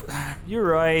it. You're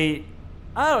right.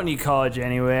 I don't need college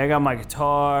anyway. I got my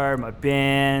guitar, my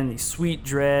band, these sweet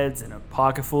dreads, and a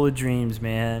pocket full of dreams,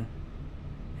 man.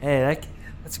 Hey,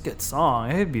 that's a good song.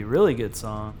 It would be a really good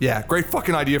song. Yeah, great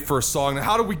fucking idea for a song. Now,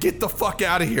 how do we get the fuck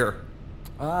out of here?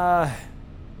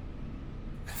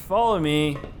 Follow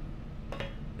me.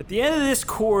 At the end of this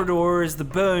corridor is the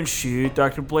bone chute.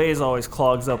 Dr. Blaze always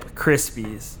clogs up with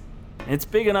Crispies. And it's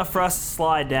big enough for us to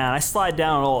slide down. I slide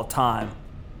down all the time.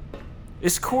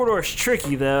 This corridor is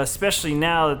tricky though, especially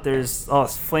now that there's all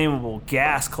this flammable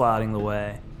gas clouding the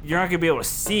way. You're not gonna be able to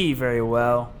see very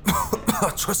well.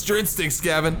 Trust your instincts,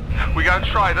 Gavin. We gotta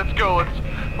try. Let's go.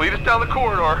 Let's lead us down the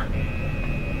corridor.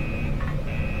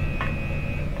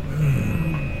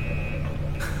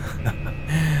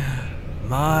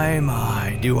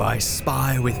 My, do I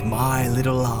spy with my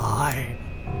little eye?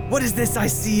 What is this I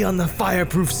see on the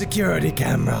fireproof security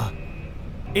camera?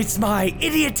 It's my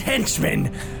idiot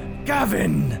henchman,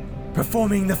 Gavin,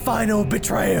 performing the final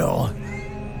betrayal.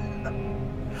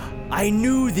 I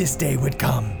knew this day would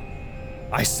come.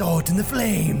 I saw it in the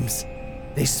flames.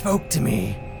 They spoke to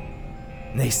me.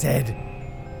 And they said,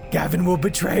 Gavin will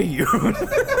betray you.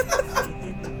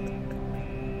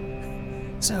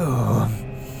 So,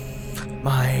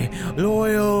 my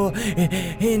loyal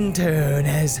intern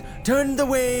has turned the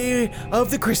way of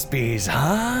the Crispies,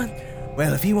 huh?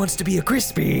 Well, if he wants to be a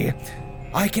Crispy,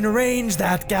 I can arrange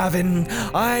that, Gavin.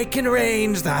 I can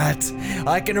arrange that.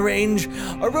 I can arrange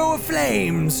a row of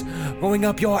flames going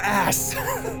up your ass.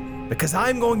 Because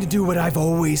I'm going to do what I've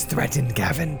always threatened,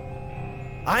 Gavin.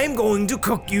 I'm going to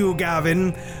cook you,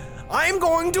 Gavin. I'm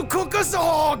going to cook us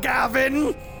all,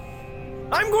 Gavin.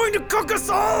 I'm going to cook us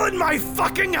all in my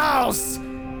fucking house.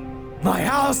 My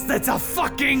house that's a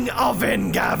fucking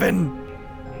oven, Gavin.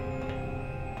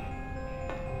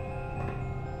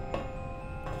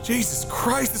 Jesus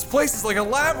Christ, this place is like a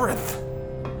labyrinth.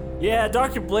 Yeah,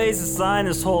 Dr. Blaze designed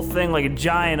this whole thing like a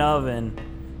giant oven.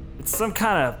 It's some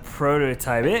kind of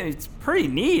prototype. It's pretty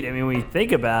neat, I mean, when you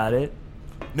think about it.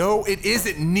 No, it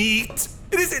isn't neat.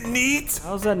 It isn't neat.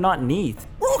 How's that not neat?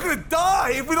 We're all gonna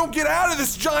die if we don't get out of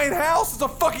this giant house. It's a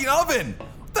fucking oven.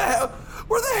 What the hell?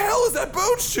 Where the hell is that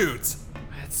boat chute?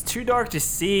 It's too dark to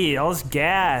see. All this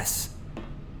gas.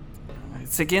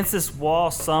 It's against this wall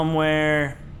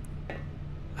somewhere.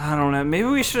 I don't know. Maybe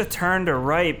we should have turned to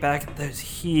right back at those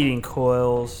heating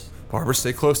coils. Barbara,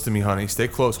 stay close to me, honey. Stay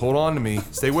close. Hold on to me.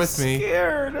 Stay with me.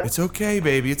 Scared. It's okay,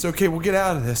 baby. It's okay. We'll get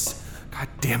out of this. God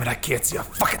damn it, I can't see a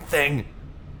fucking thing.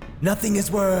 Nothing is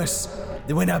worse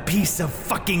than when a piece of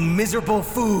fucking miserable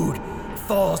food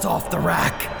falls off the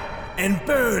rack and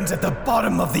burns at the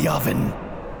bottom of the oven.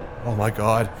 Oh my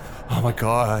god. Oh my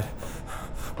god.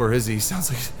 Where is he?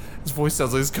 His voice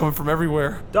sounds like it's coming from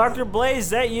everywhere. Dr. Blaze, is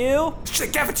that you?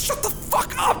 Shit, Gavin, shut the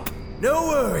fuck up! No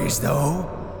worries,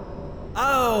 though.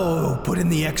 I'll put in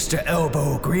the extra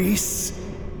elbow grease,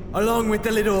 along with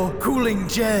the little cooling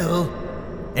gel,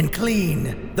 and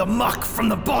clean the muck from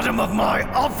the bottom of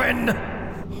my oven.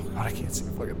 Oh god, I can't see a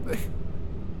fucking thing.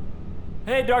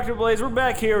 Hey, Dr. Blaze, we're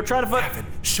back here. We're trying to find. Gavin,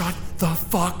 shut the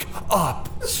fuck up!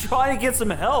 Trying to get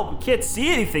some help. We can't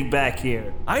see anything back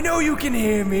here. I know you can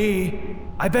hear me.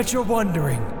 I bet you're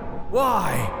wondering,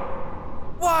 why?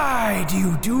 Why do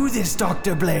you do this,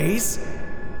 Dr. Blaze?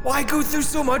 Why go through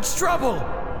so much trouble?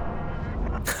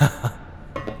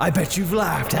 I bet you've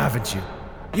laughed, haven't you?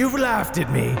 You've laughed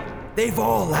at me. They've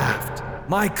all laughed.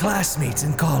 My classmates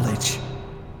in college.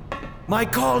 My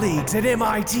colleagues at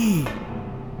MIT.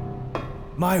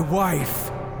 My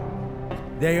wife.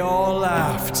 They all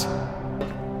laughed.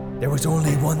 There was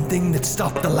only one thing that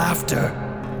stopped the laughter.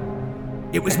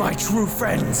 It was my true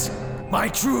friends, my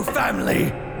true family,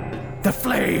 the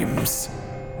Flames.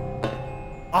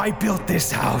 I built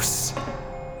this house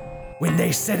when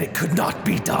they said it could not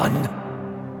be done.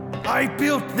 I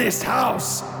built this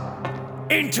house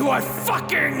into a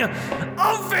fucking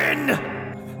oven!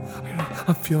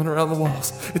 I'm feeling around the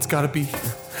walls. It's gotta be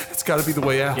the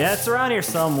way out. Yeah, it's around here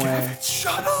somewhere. Gavin,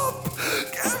 shut up!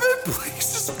 Gavin,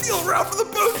 please just feel around for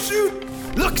the boat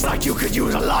chute! Looks like you could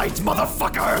use a light,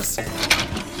 motherfuckers!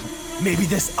 Maybe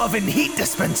this oven heat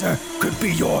dispenser could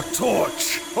be your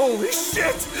torch. Holy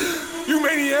shit! You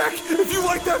maniac! If you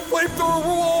like that flamethrower,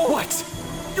 we'll all... What?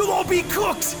 You'll all be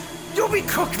cooked! You'll be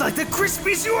cooked like the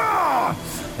Crispies you are!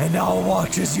 And I'll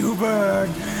watch as you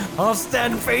burn. I'll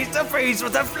stand face to face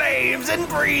with the flames and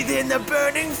breathe in the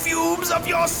burning fumes of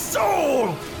your soul!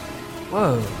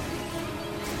 Whoa.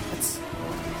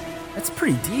 That's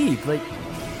pretty deep. Like,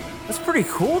 that's pretty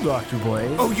cool, Dr.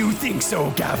 Blaze. Oh, you think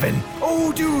so, Gavin?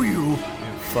 Oh, do you?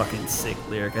 Fucking sick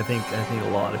lyric. I think a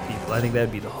lot of people. I think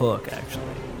that'd be the hook, actually.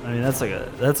 I mean, that's like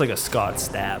a Scott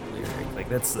Stapp lyric. Like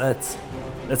that's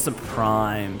some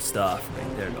prime stuff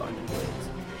right there, Dr. Blaze.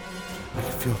 I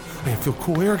can feel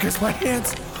cool air against my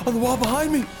hands on the wall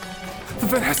behind me. The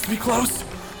vent has to be close.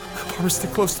 Barbara, stay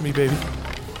close to me, baby.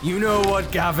 You know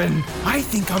what, Gavin? I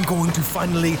think I'm going to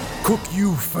finally cook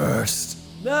you first.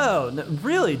 No,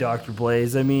 really, Dr.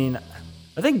 Blaze. I mean,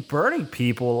 I think burning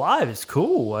people alive is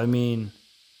cool. I mean,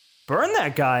 burn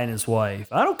that guy and his wife.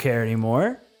 I don't care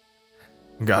anymore.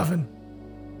 Gavin,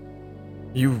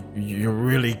 you're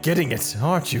really getting it,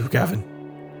 aren't you, Gavin?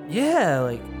 Yeah,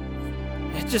 like,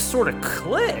 it just sort of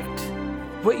clicked.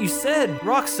 What you said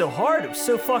rocked so hard, it was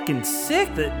so fucking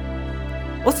sick that...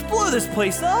 Let's blow this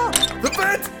place up! The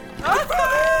vent!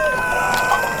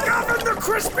 Gavin, the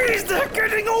Crispies, they're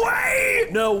getting away!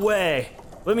 No way.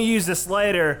 Let me use this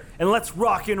later, and let's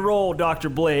rock and roll, Dr.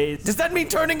 Blaze. Does that mean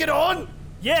turning it on?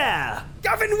 Yeah!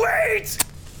 Gavin, wait!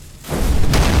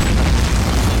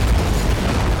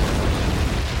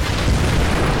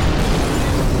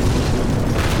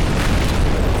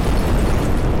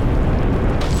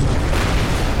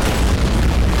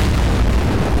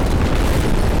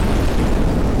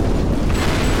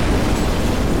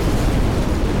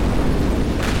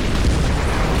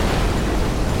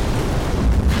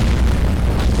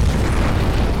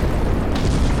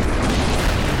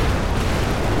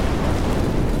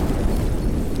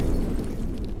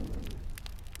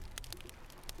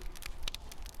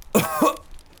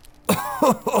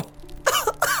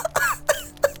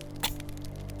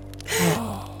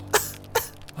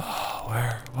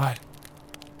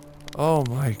 Oh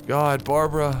my God,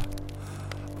 Barbara.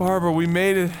 Barbara, we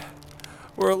made it.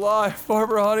 We're alive.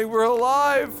 Barbara, honey, we're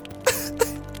alive.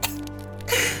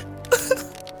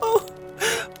 Oh,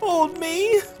 hold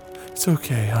me. It's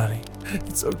okay, honey.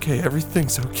 It's okay.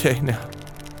 Everything's okay now.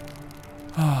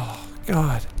 Oh,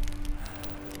 God.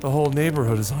 The whole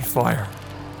neighborhood is on fire.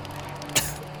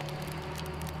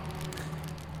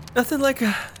 Nothing like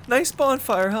a nice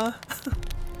bonfire, huh?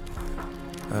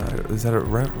 Is that a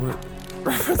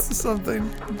reference to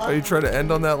something? Are you trying to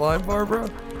end on that line, Barbara?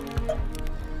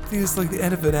 I think it's like the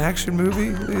end of an action movie.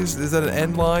 Is that an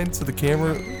end line so the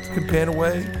camera can pan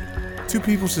away? 2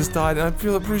 people just died, and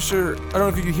I'm pretty sure, I don't know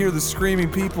if you can hear the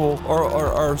screaming people,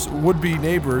 our would-be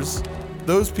neighbors.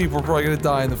 Those people are probably gonna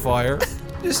die in the fire.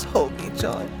 Just hold me,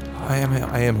 John. I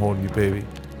am holding you, baby.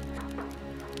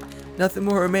 Nothing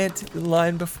more romantic than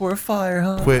lying before a fire,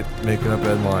 huh? Quit making up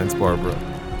headlines, Barbara.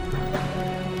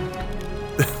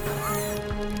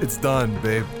 It's done,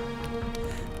 babe.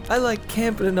 I like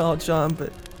camping and all, John,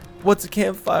 but what's a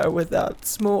campfire without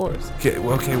s'mores? Okay,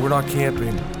 we're not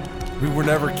camping. We were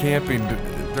never camping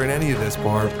during any of this,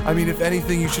 Barb. I mean, if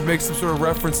anything, you should make some sort of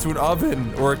reference to an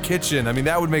oven or a kitchen. I mean,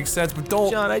 that would make sense, but don't...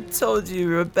 John, I told you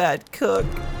you're a bad cook.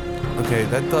 Okay,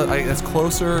 that's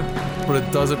closer, but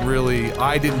it doesn't really...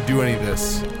 I didn't do any of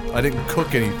this. I didn't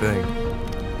cook anything.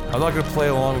 I'm not gonna play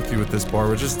along with you with this,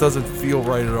 Barb. It just doesn't feel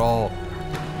right at all.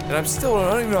 And I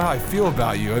don't even know how I feel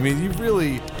about you. I mean, you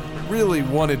really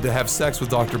wanted to have sex with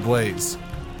Dr. Blaze.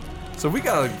 So we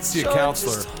gotta see a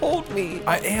counselor. Just hold me.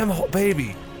 I am,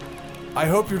 baby. I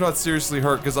hope you're not seriously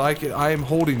hurt, because I am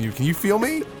holding you. Can you feel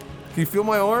me? Can you feel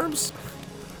my arms?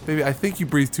 Baby, I think you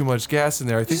breathe too much gas in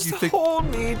there. Just hold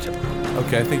me, John.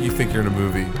 Okay, I think you think you're in a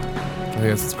movie. I think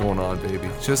that's what's going on, baby.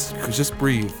 Just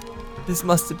breathe. This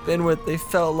must have been what they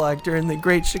felt like during the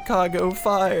Great Chicago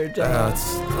Fire, John.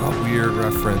 That's a weird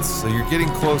reference. So you're getting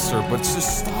closer, but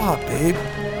just stop, babe.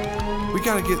 We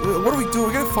gotta get... What do we do?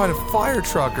 We gotta find a fire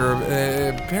truck or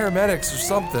paramedics or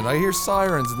something. I hear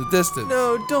sirens in the distance.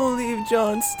 No, don't leave,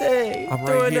 John. Stay. I'm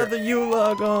Throw right here. another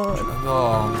U-log on.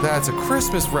 Oh, that's a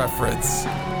Christmas reference.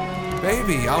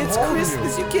 Baby, I'm It's holding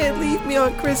Christmas. you. You can't leave me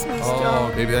on Christmas,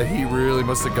 John. Oh, baby, that heat really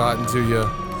must have gotten to you.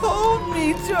 Hold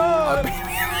me, John.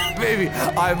 Baby,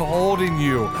 I'm holding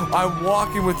you. I'm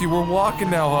walking with you. We're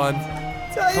walking now, hon.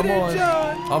 Tighter, Come on.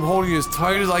 John. I'm holding you as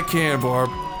tight as I can,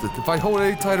 Barb. If I hold it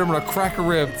any tighter, I'm gonna crack a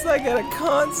rib. It's like at a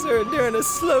concert during a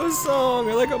slow song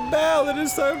or like a ballad or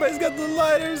something. Everybody's got the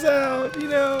lighters out, you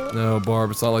know? No, Barb,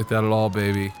 it's not like that at all,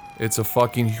 baby. It's a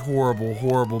fucking horrible,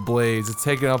 horrible blaze. It's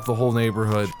taking up the whole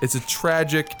neighborhood. It's a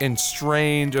tragic and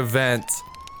strange event.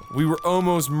 We were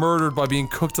almost murdered by being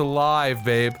cooked alive,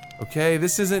 babe. Okay,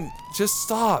 this isn't... Just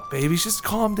stop, baby. Just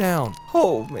calm down.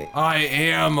 Hold me. I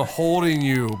am holding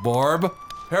you, Barb.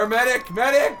 Paramedic!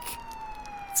 Medic!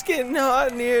 It's getting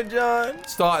hot in here, John.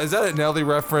 Stop. Is that a Nelly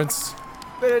reference?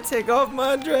 Better take off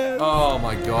my dress. Oh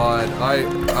my god.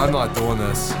 I'm not doing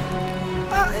this.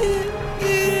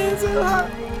 It's so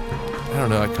hot. I don't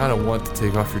know. I kind of want to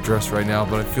take off your dress right now,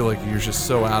 but I feel like you're just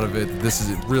so out of it. This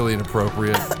is really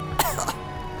inappropriate.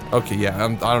 Okay, yeah. I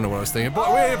don't know what I was thinking.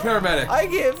 But wait, a paramedic. I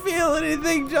can't feel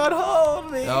anything, John. Hold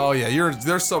me. Oh yeah,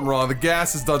 there's something wrong. The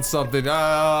gas has done something.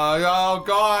 Oh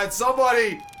god,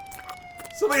 somebody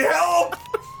help!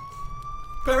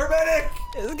 Paramedic!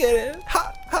 It's getting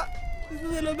hot. There's a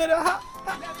little bit of hot.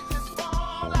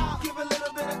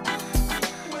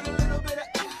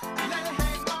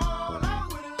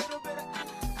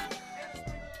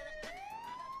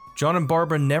 John and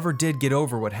Barbara never did get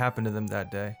over what happened to them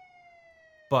that day.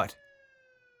 But,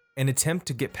 in an attempt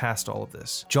to get past all of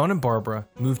this, John and Barbara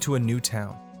moved to a new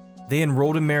town. They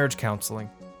enrolled in marriage counseling,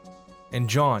 and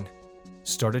John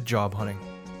started job hunting.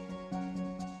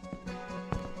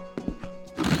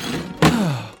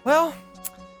 Well,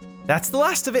 that's the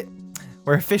last of it.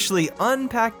 We're officially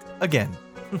unpacked again.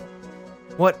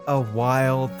 What a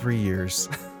wild 3 years.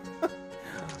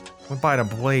 Went by in a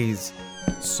blaze.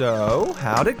 So,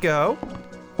 how'd it go?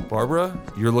 Barbara,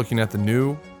 you're looking at the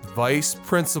new vice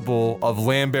principal of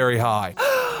Lamberry High.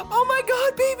 Oh my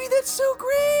god, baby, that's so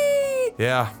great!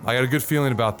 Yeah, I got a good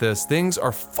feeling about this. Things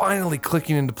are finally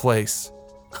clicking into place.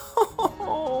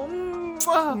 Oh,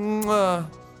 mwah.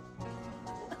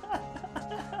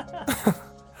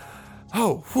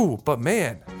 Oh, whew, but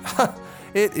man,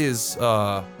 it is,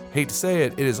 hate to say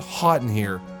it, it is hot in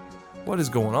here. What is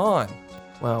going on?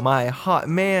 Well, my hot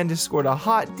man just scored a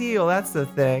hot deal, that's the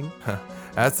thing.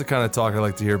 That's the kind of talk I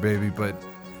like to hear, baby, but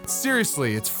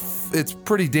seriously, it's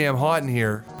pretty damn hot in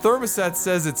here. Thermostat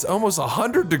says it's almost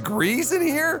 100 degrees in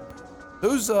here?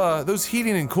 Those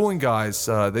heating and cooling guys,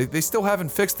 they still haven't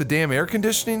fixed the damn air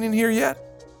conditioning in here yet?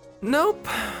 Nope.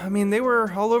 I mean, they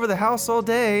were all over the house all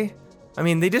day. I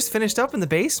mean, they just finished up in the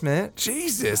basement.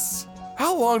 Jesus!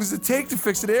 How long does it take to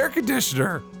fix an air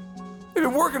conditioner? They've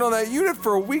been working on that unit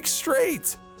for a week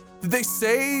straight. Did they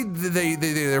say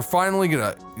they're finally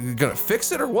gonna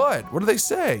fix it or what? What do they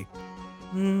say?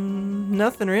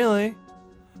 Nothing really.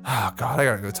 Oh God, I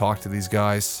gotta go talk to these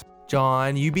guys.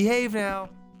 John, you behave now.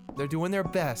 They're doing their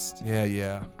best.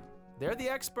 Yeah. They're the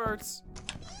experts.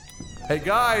 Hey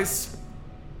guys!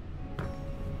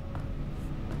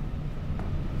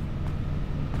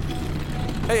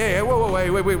 Hey, whoa, wait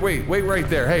right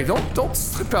there. Hey, don't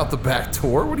slip out the back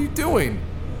door. What are you doing?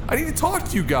 I need to talk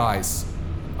to you guys.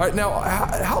 All right, now,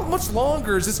 how much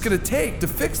longer is this gonna take to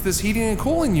fix this heating and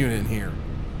cooling unit in here?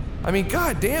 I mean,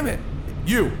 God damn it.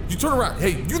 You turn around.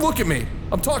 Hey, you look at me.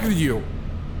 I'm talking to you.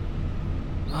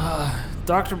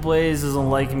 Dr. Blaze isn't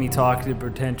liking me talking to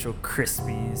potential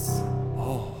Crispies.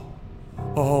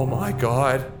 Oh my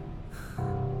God.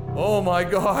 Oh my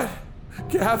God.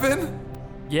 Gavin?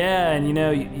 Yeah, and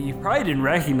you probably didn't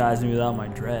recognize me without my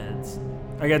dreads.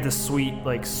 I got this sweet,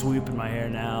 swoop in my hair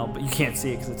now, but you can't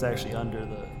see it because it's actually under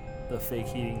the fake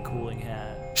heating cooling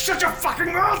hat. Shut your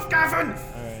fucking mouth, Gavin!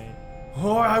 Alright.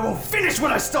 Or I will finish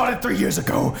what I started 3 years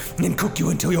ago and cook you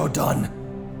until you're done.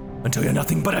 Until you're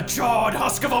nothing but a charred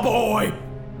husk of a boy!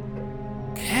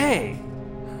 Okay,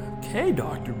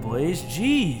 Dr. Blaze,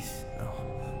 jeez.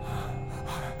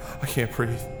 I can't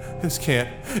breathe. This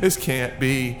can't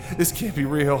be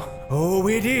real. Oh,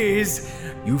 it is!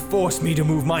 You forced me to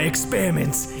move my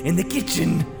experiments in the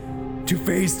kitchen to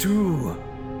phase 2.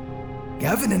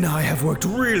 Gavin and I have worked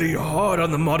really hard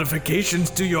on the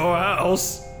modifications to your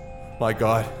house. My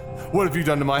God, what have you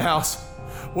done to my house?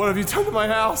 What have you done to my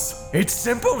house? It's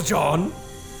simple, John.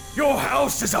 Your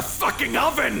house is a fucking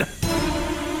oven!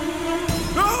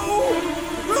 No!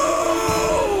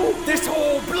 This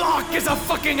whole block is a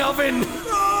fucking oven!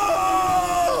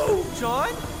 John,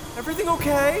 everything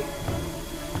okay?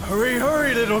 Hurry,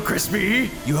 little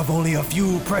Crispy. You have only a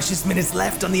few precious minutes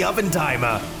left on the oven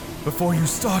timer before you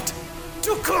start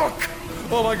to cook.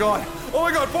 Oh my God,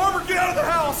 Barbara, get out of the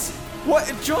house!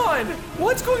 What, John?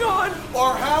 What's going on?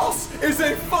 Our house is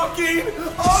a fucking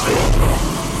oven!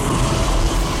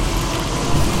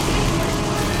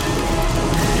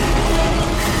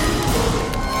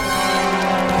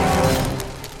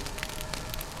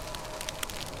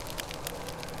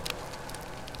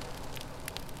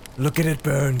 Look at it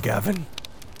burn, Gavin.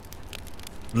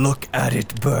 Look at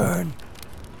it burn.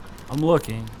 I'm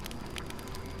looking.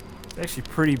 It's actually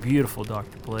pretty beautiful,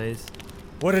 Dr. Blaze.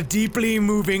 What a deeply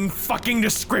moving fucking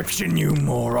description, you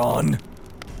moron.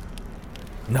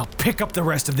 Now pick up the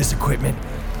rest of this equipment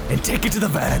and take it to the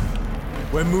van.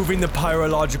 We're moving the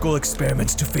pyrological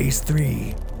experiments to phase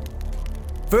 3.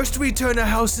 First we turn a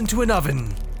house into an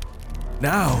oven.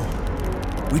 Now,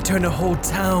 we turn a whole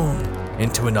town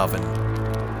into an oven.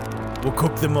 We'll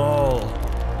cook them all.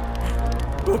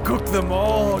 We'll cook them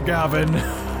all, Gavin.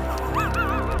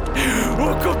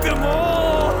 We'll cook them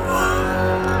all!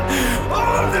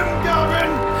 All of them,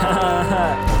 Gavin!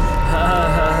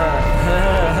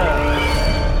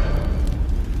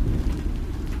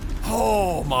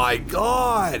 Oh my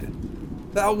God!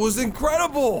 That was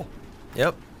incredible!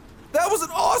 Yep. That was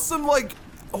an awesome,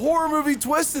 horror movie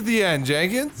twist at the end,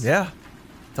 Jenkins. Yeah.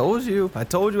 Told you. I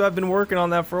told you I've been working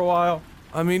on that for a while.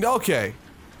 I mean, okay.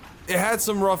 It had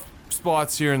some rough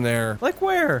spots here and there. Like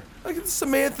where? Like the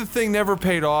Samantha thing never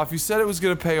paid off. You said it was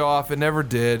gonna pay off, it never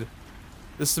did.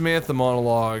 The Samantha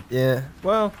monologue. Yeah.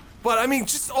 Well, but I mean,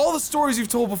 just all the stories you've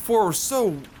told before were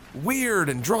so weird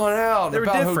and drawn out. They were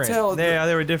about different. Hotel. Yeah,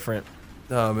 they were different.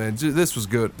 Oh man, this was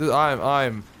good.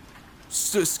 I'm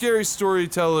scary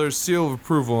storyteller's seal of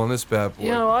approval on this bad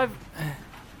boy.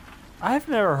 I've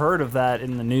never heard of that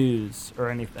in the news or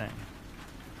anything.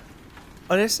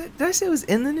 Oh, did I say it was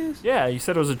in the news? Yeah, you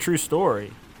said it was a true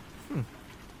story.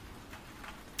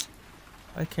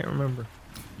 I can't remember.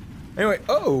 Anyway,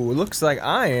 looks like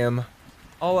I am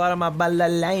all out of my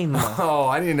balalime. Oh,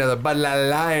 I need another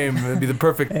balalime. It'd be the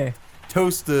perfect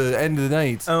toast to end of the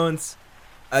night. Owens,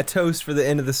 a toast for the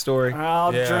end of the story.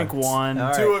 I'll drink one. All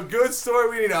right. To a good story,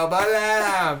 we need a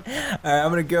balalime. All right, I'm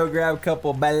gonna go grab a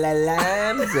couple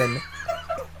balalimes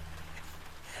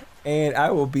and I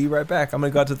will be right back. I'm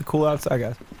gonna go out to the cool outside,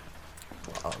 guys.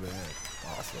 Oh man,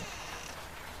 awesome.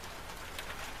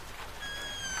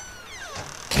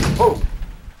 Oh,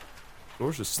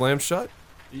 door's just slammed shut.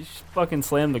 You fucking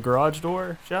slammed the garage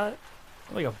door shut?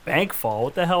 Like a bank fall.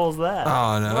 What the hell is that?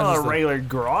 Oh no, not a regular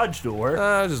garage door.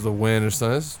 Just the wind or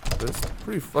something. It's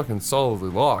pretty fucking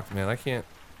solidly locked, man. I can't.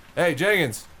 Hey,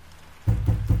 Jenkins.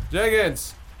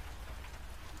 Jenkins.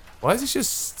 Why is he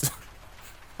just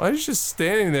Why are you just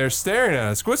standing there staring at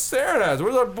us? Quit staring at us.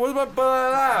 Where's my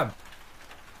lab?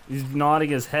 He's nodding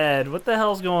his head. What the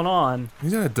hell's going on?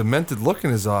 He's got a demented look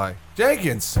in his eye.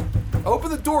 Jenkins,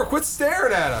 open the door. Quit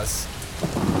staring at us.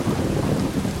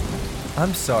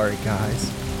 I'm sorry,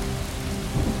 guys.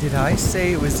 Did I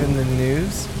say it was in the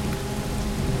news?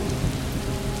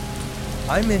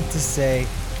 I meant to say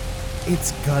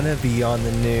it's gonna be on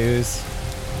the news.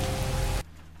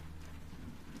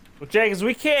 Well, Jenkins,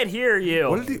 we can't hear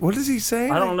you. What does he say?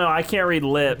 I don't know. I can't read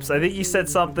lips. I think he said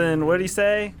something. What did he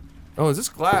say? Oh, is this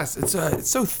glass? It's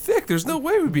so thick. There's no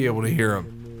way we'd be able to hear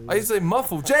him. I say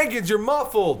muffled. Jenkins, you're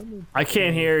muffled. I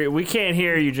can't hear you. We can't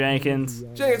hear you, Jenkins.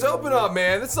 Jenkins, open up,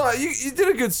 man. That's not. You did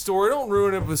a good story. Don't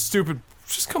ruin it with stupid.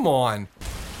 Just come on.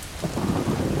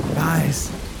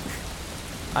 Guys,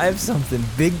 I have something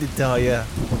big to tell you.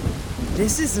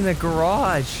 This isn't a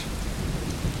garage.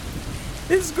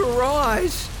 This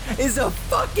garage is a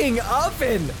fucking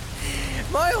oven.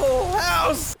 My whole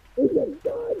house is a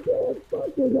goddamn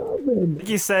fucking oven. I think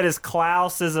he said his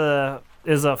Klaus is a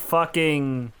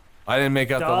fucking. I didn't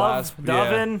make out the last.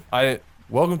 Doven? Yeah,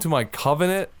 welcome to my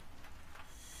covenant.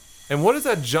 And what is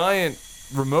that giant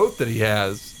remote that he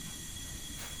has?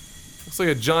 Looks like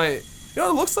a giant. You know,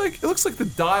 it looks like the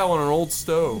dial on an old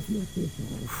stove.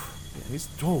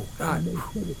 Oh God,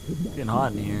 It's getting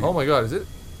hot in here. oh my God, is it?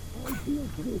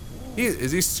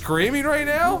 Is he screaming right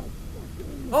now?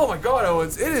 Oh my God,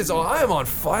 Owens, it is. I am on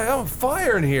fire. I'm on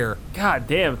fire in here. God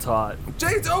damn, Todd.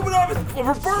 James, open up!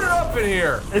 We're burning up in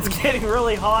here. It's getting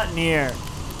really hot in here.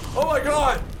 Oh my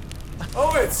God,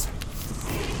 Owens.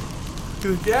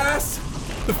 The gas,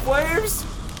 the flames.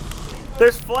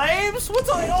 There's flames? What's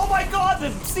on? Oh my God,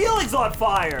 the ceiling's on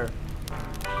fire.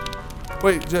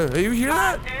 Wait, Joe, you hear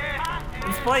that?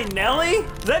 He's playing Nelly?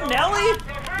 Is that Nelly?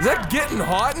 Is that Getting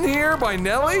Hot in Here by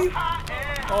Nelly?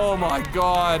 Oh my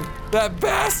God, that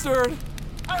bastard!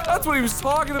 That's what he was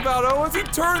talking about, Owens. He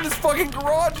turned this fucking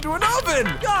garage into an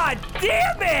oven! God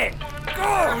damn it!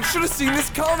 God, we should have seen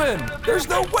this coming. There's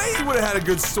no way he would have had a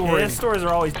good story. Yeah, his stories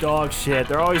are always dog shit.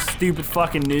 They're always stupid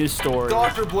fucking news stories.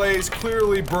 Dr. Blaze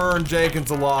clearly burned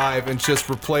Jenkins alive and just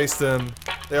replaced them.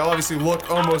 They obviously look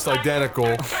almost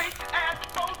identical.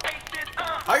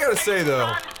 I gotta say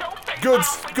though,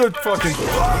 good fucking.